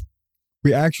enough,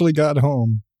 we actually got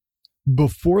home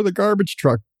before the garbage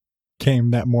truck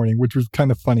came that morning, which was kind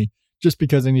of funny. Just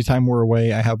because anytime we're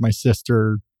away, I have my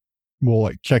sister will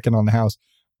like check in on the house,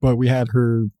 but we had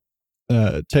her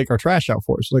take our trash out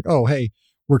for us. Like, oh, hey,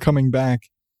 we're coming back.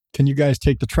 Can you guys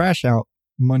take the trash out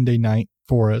Monday night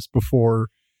for us before,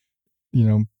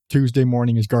 Tuesday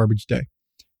morning is garbage day?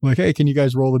 Like, hey, can you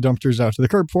guys roll the dumpsters out to the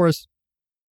curb for us?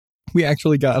 We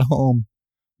actually got home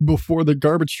before the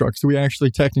garbage truck, so we actually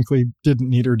technically didn't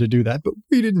need her to do that, but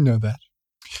we didn't know that.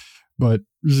 But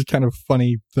it was a kind of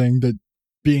funny thing that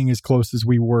being as close as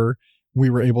we were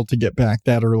able to get back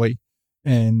that early.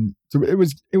 And so it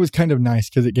was kind of nice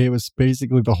because it gave us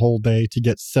basically the whole day to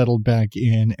get settled back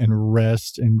in and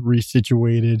rest and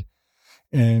resituated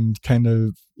and kind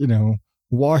of,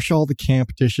 wash all the camp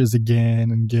dishes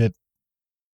again and get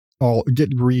home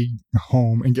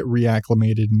and get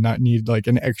reacclimated and not need like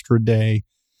an extra day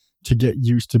to get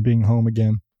used to being home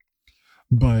again.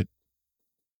 But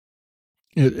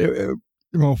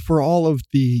for all of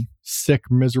the sick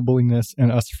miserableness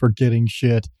and us forgetting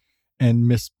shit and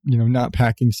not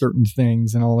packing certain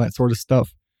things and all that sort of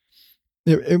stuff,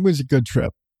 it was a good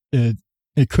trip.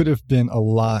 It could have been a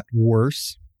lot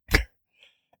worse,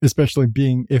 especially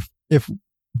being if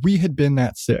we had been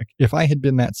that sick. If I had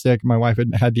been that sick, my wife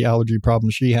had had the allergy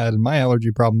problems she had and my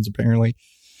allergy problems apparently,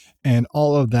 and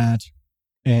all of that,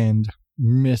 and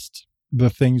missed the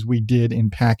things we did in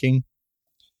packing.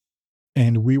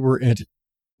 And we were at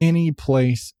any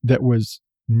place that was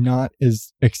not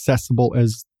as accessible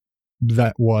as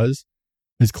that was,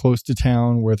 as close to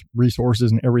town with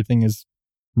resources and everything as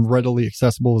readily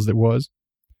accessible as it was.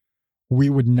 We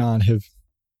would not have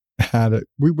had it.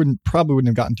 We probably wouldn't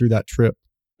have gotten through that trip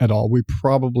at all. We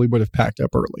probably would have packed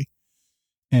up early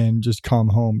and just come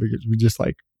home because we just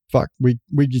like, fuck, we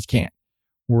just can't.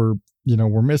 We're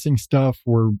missing stuff.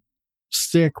 We're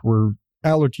sick. We're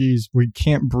allergies. We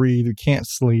can't breathe. We can't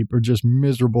sleep. We're just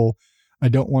miserable. I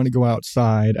don't want to go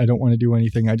outside. I don't want to do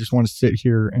anything. I just want to sit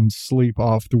here and sleep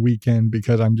off the weekend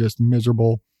because I'm just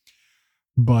miserable.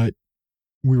 But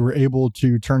we were able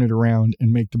to turn it around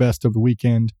and make the best of the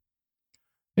weekend.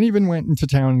 And even went into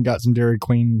town and got some Dairy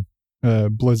Queen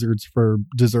blizzards for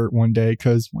dessert one day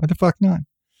because why the fuck not?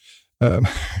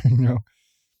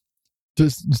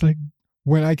 Just like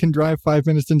when I can drive 5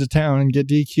 minutes into town and get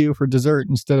DQ for dessert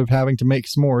instead of having to make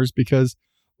s'mores, because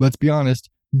let's be honest,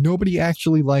 nobody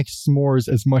actually likes s'mores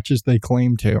as much as they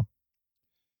claim to.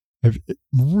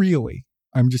 Really,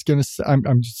 I'm just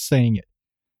saying it.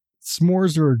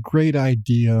 S'mores are a great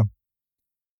idea.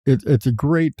 It's a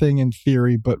great thing in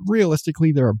theory, but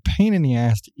realistically, they're a pain in the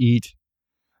ass to eat.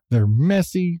 They're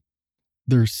messy.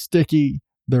 They're sticky.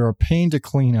 They're a pain to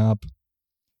clean up.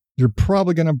 You're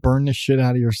probably going to burn the shit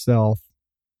out of yourself.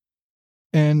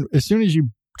 And as soon as you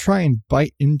try and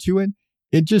bite into it,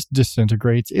 it just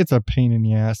disintegrates. It's a pain in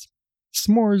the ass.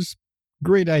 S'mores,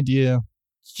 great idea.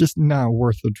 It's just not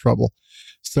worth the trouble.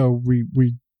 So we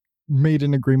made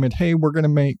an agreement. Hey, we're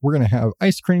going to have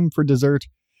ice cream for dessert.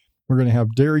 We're going to have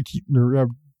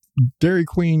Dairy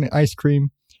Queen ice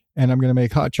cream, and I'm going to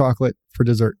make hot chocolate for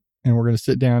dessert. And we're going to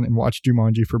sit down and watch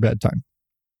Jumanji for bedtime.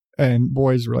 And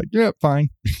boys were like, yeah, fine.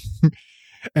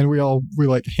 And we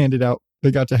handed out,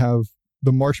 they got to have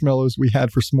the marshmallows we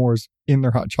had for s'mores in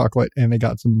their hot chocolate, and they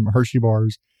got some Hershey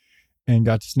bars and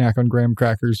got to snack on graham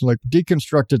crackers, like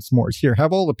deconstructed s'mores. Here,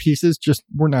 have all the pieces, just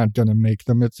we're not going to make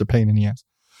them. It's a pain in the ass.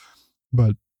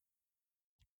 But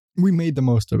we made the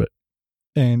most of it.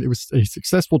 And it was a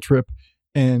successful trip.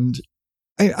 And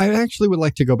I actually would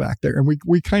like to go back there. And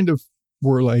we kind of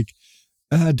were like,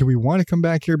 do we want to come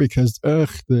back here? Because,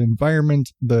 the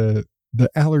environment, the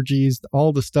allergies,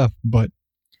 all the stuff. But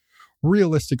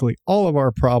realistically, all of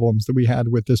our problems that we had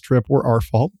with this trip were our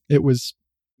fault. It was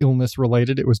illness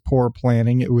related. It was poor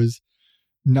planning. It was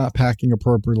not packing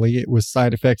appropriately. It was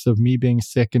side effects of me being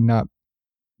sick and not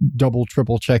double,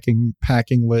 triple checking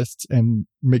packing lists and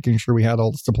making sure we had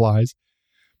all the supplies.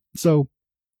 So,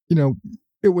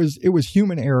 it was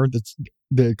human error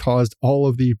that caused all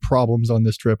of the problems on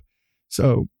this trip.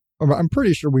 So I'm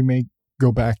pretty sure we may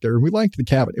go back there. We liked the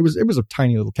cabin. It was a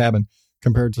tiny little cabin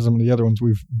compared to some of the other ones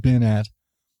we've been at,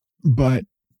 but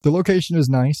the location is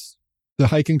nice. The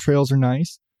hiking trails are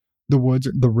nice. The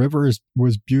river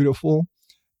was beautiful.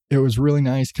 It was really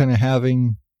nice kind of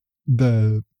having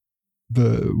the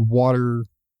water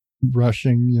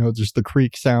rushing, just the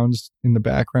creek sounds in the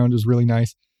background is really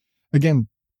nice. Again,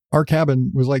 our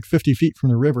cabin was like 50 feet from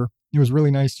the river. It was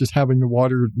really nice just having the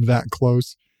water that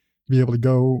close to be able to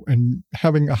go, and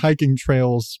having hiking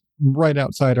trails right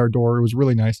outside our door. It was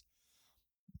really nice.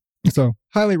 So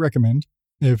highly recommend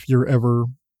if you're ever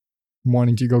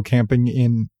wanting to go camping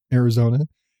in Arizona.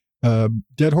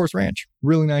 Dead Horse Ranch,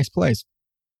 really nice place.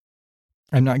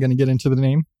 I'm not going to get into the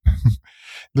name.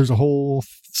 There's a whole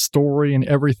story and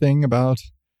everything about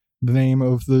the name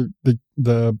of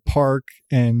the park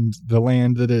and the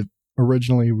land that it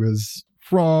originally was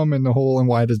from, and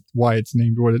why it's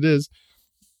named what it is.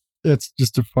 It's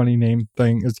just a funny name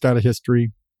thing. It's got a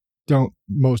history.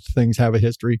 Most things have a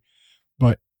history.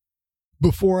 But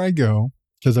before I go,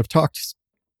 because I've talked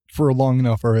for long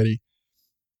enough already,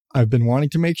 I've been wanting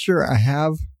to make sure I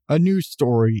have a news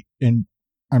story, and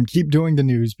I'm keep doing the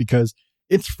news because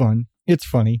it's fun. It's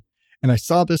funny. And I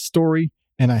saw this story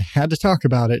and I had to talk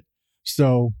about it.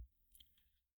 So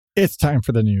it's time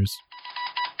for the news.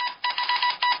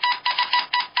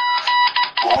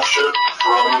 Bullshit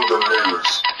from the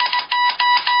news.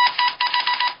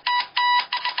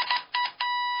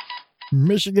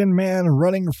 Michigan man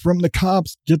running from the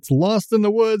cops gets lost in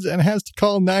the woods and has to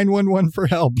call 911 for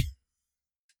help.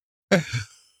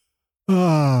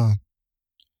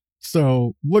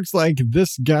 So looks like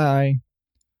this guy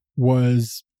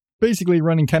was basically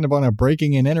running kind of on a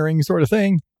breaking and entering sort of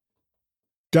thing.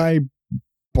 Guy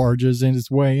barges in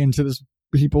his way into this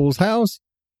people's house,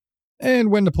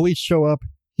 and when the police show up,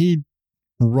 he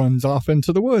runs off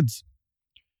into the woods.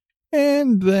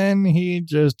 And then he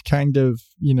just kind of,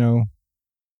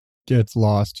 gets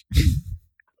lost.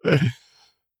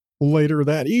 Later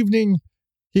that evening,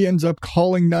 he ends up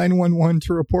calling 911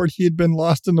 to report he had been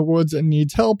lost in the woods and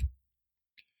needs help.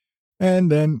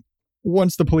 And then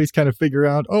once the police kind of figure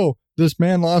out, oh, this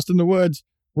man lost in the woods,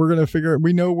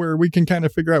 we know where we can kind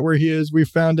of figure out where he is. We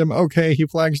found him. Okay, he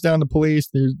flags down the police.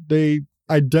 They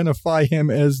identify him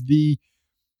as the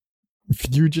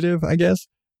fugitive, I guess,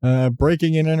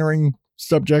 breaking and entering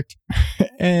subject,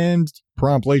 and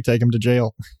promptly take him to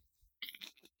jail.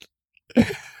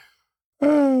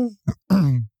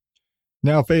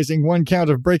 Now facing 1 count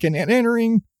of breaking and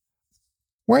entering.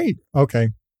 Wait, okay.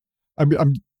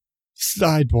 I'm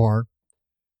sidebar.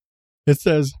 It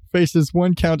says faces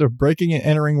 1 count of breaking and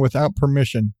entering without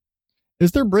permission.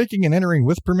 Is there breaking and entering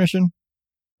with permission?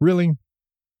 Really?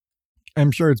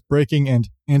 I'm sure it's breaking and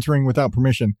entering without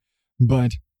permission,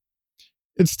 but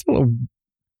it's still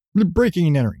breaking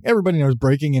and entering. Everybody knows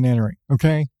breaking and entering,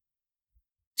 okay?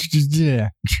 Yeah.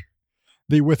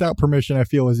 The without permission, I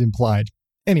feel, is implied.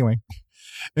 Anyway,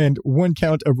 and 1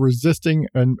 count of resisting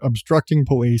and obstructing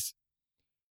police.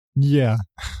 Yeah.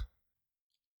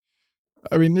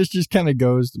 I mean, this just kind of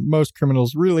goes, most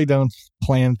criminals really don't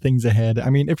plan things ahead. I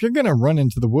mean, if you're going to run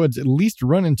into the woods, at least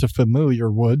run into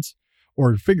familiar woods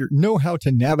or know how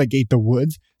to navigate the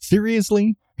woods.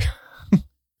 Seriously?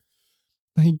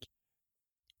 Like,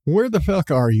 where the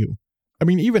fuck are you? I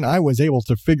mean, even I was able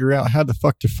to figure out how the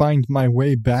fuck to find my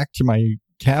way back to my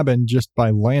cabin just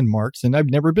by landmarks, and I've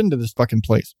never been to this fucking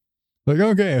place. Like,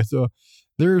 okay, so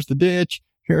there's the ditch,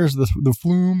 here's the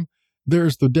flume,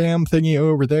 there's the dam thingy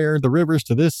over there, the river's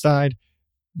to this side,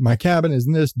 my cabin is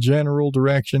in this general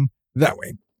direction, that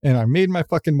way. And I made my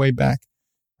fucking way back.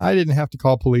 I didn't have to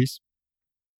call police.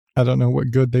 I don't know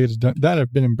what good they'd have done. That'd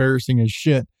have been embarrassing as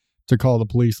shit to call the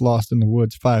police lost in the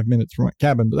woods 5 minutes from my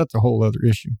cabin, but that's a whole other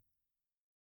issue.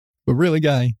 But really,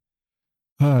 guy,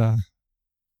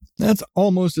 that's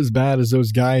almost as bad as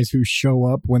those guys who show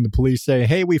up when the police say,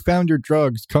 hey, we found your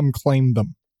drugs, come claim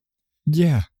them.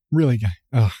 Yeah, really,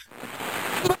 guy.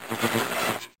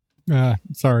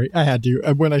 Sorry, I had to.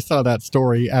 When I saw that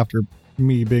story after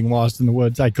me being lost in the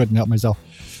woods, I couldn't help myself.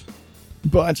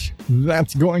 But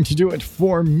that's going to do it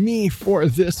for me for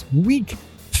this week.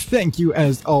 Thank you,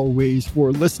 as always,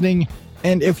 for listening.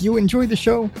 And if you enjoy the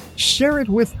show, share it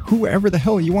with whoever the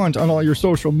hell you want on all your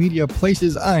social media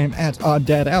places. I am at Odd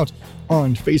Dad Out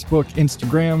on Facebook,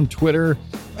 Instagram, Twitter,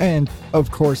 and of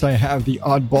course I have the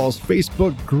Oddballs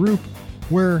Facebook group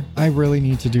where I really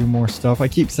need to do more stuff. I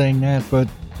keep saying that, but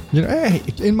hey,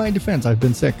 in my defense, I've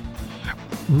been sick.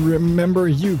 Remember,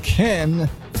 you can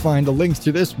find the links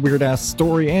to this weird-ass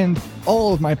story and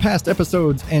all of my past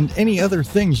episodes and any other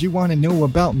things you want to know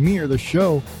about me or the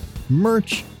show,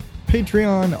 merch,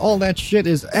 Patreon, all that shit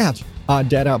is at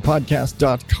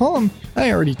oddadoutpodcast.com.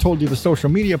 I already told you the social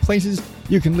media places.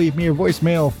 You can leave me a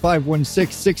voicemail,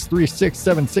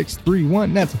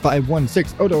 516-636-7631. That's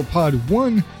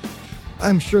 516-ODOPOD1.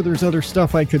 I'm sure there's other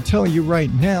stuff I could tell you right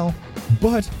now,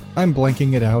 but I'm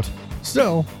blanking it out.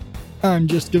 So, I'm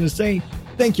just gonna say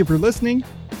thank you for listening.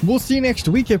 We'll see you next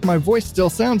week if my voice still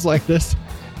sounds like this.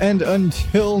 And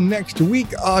until next week,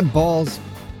 oddballs,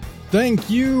 thank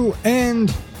you,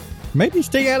 and maybe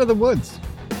stay out of the woods.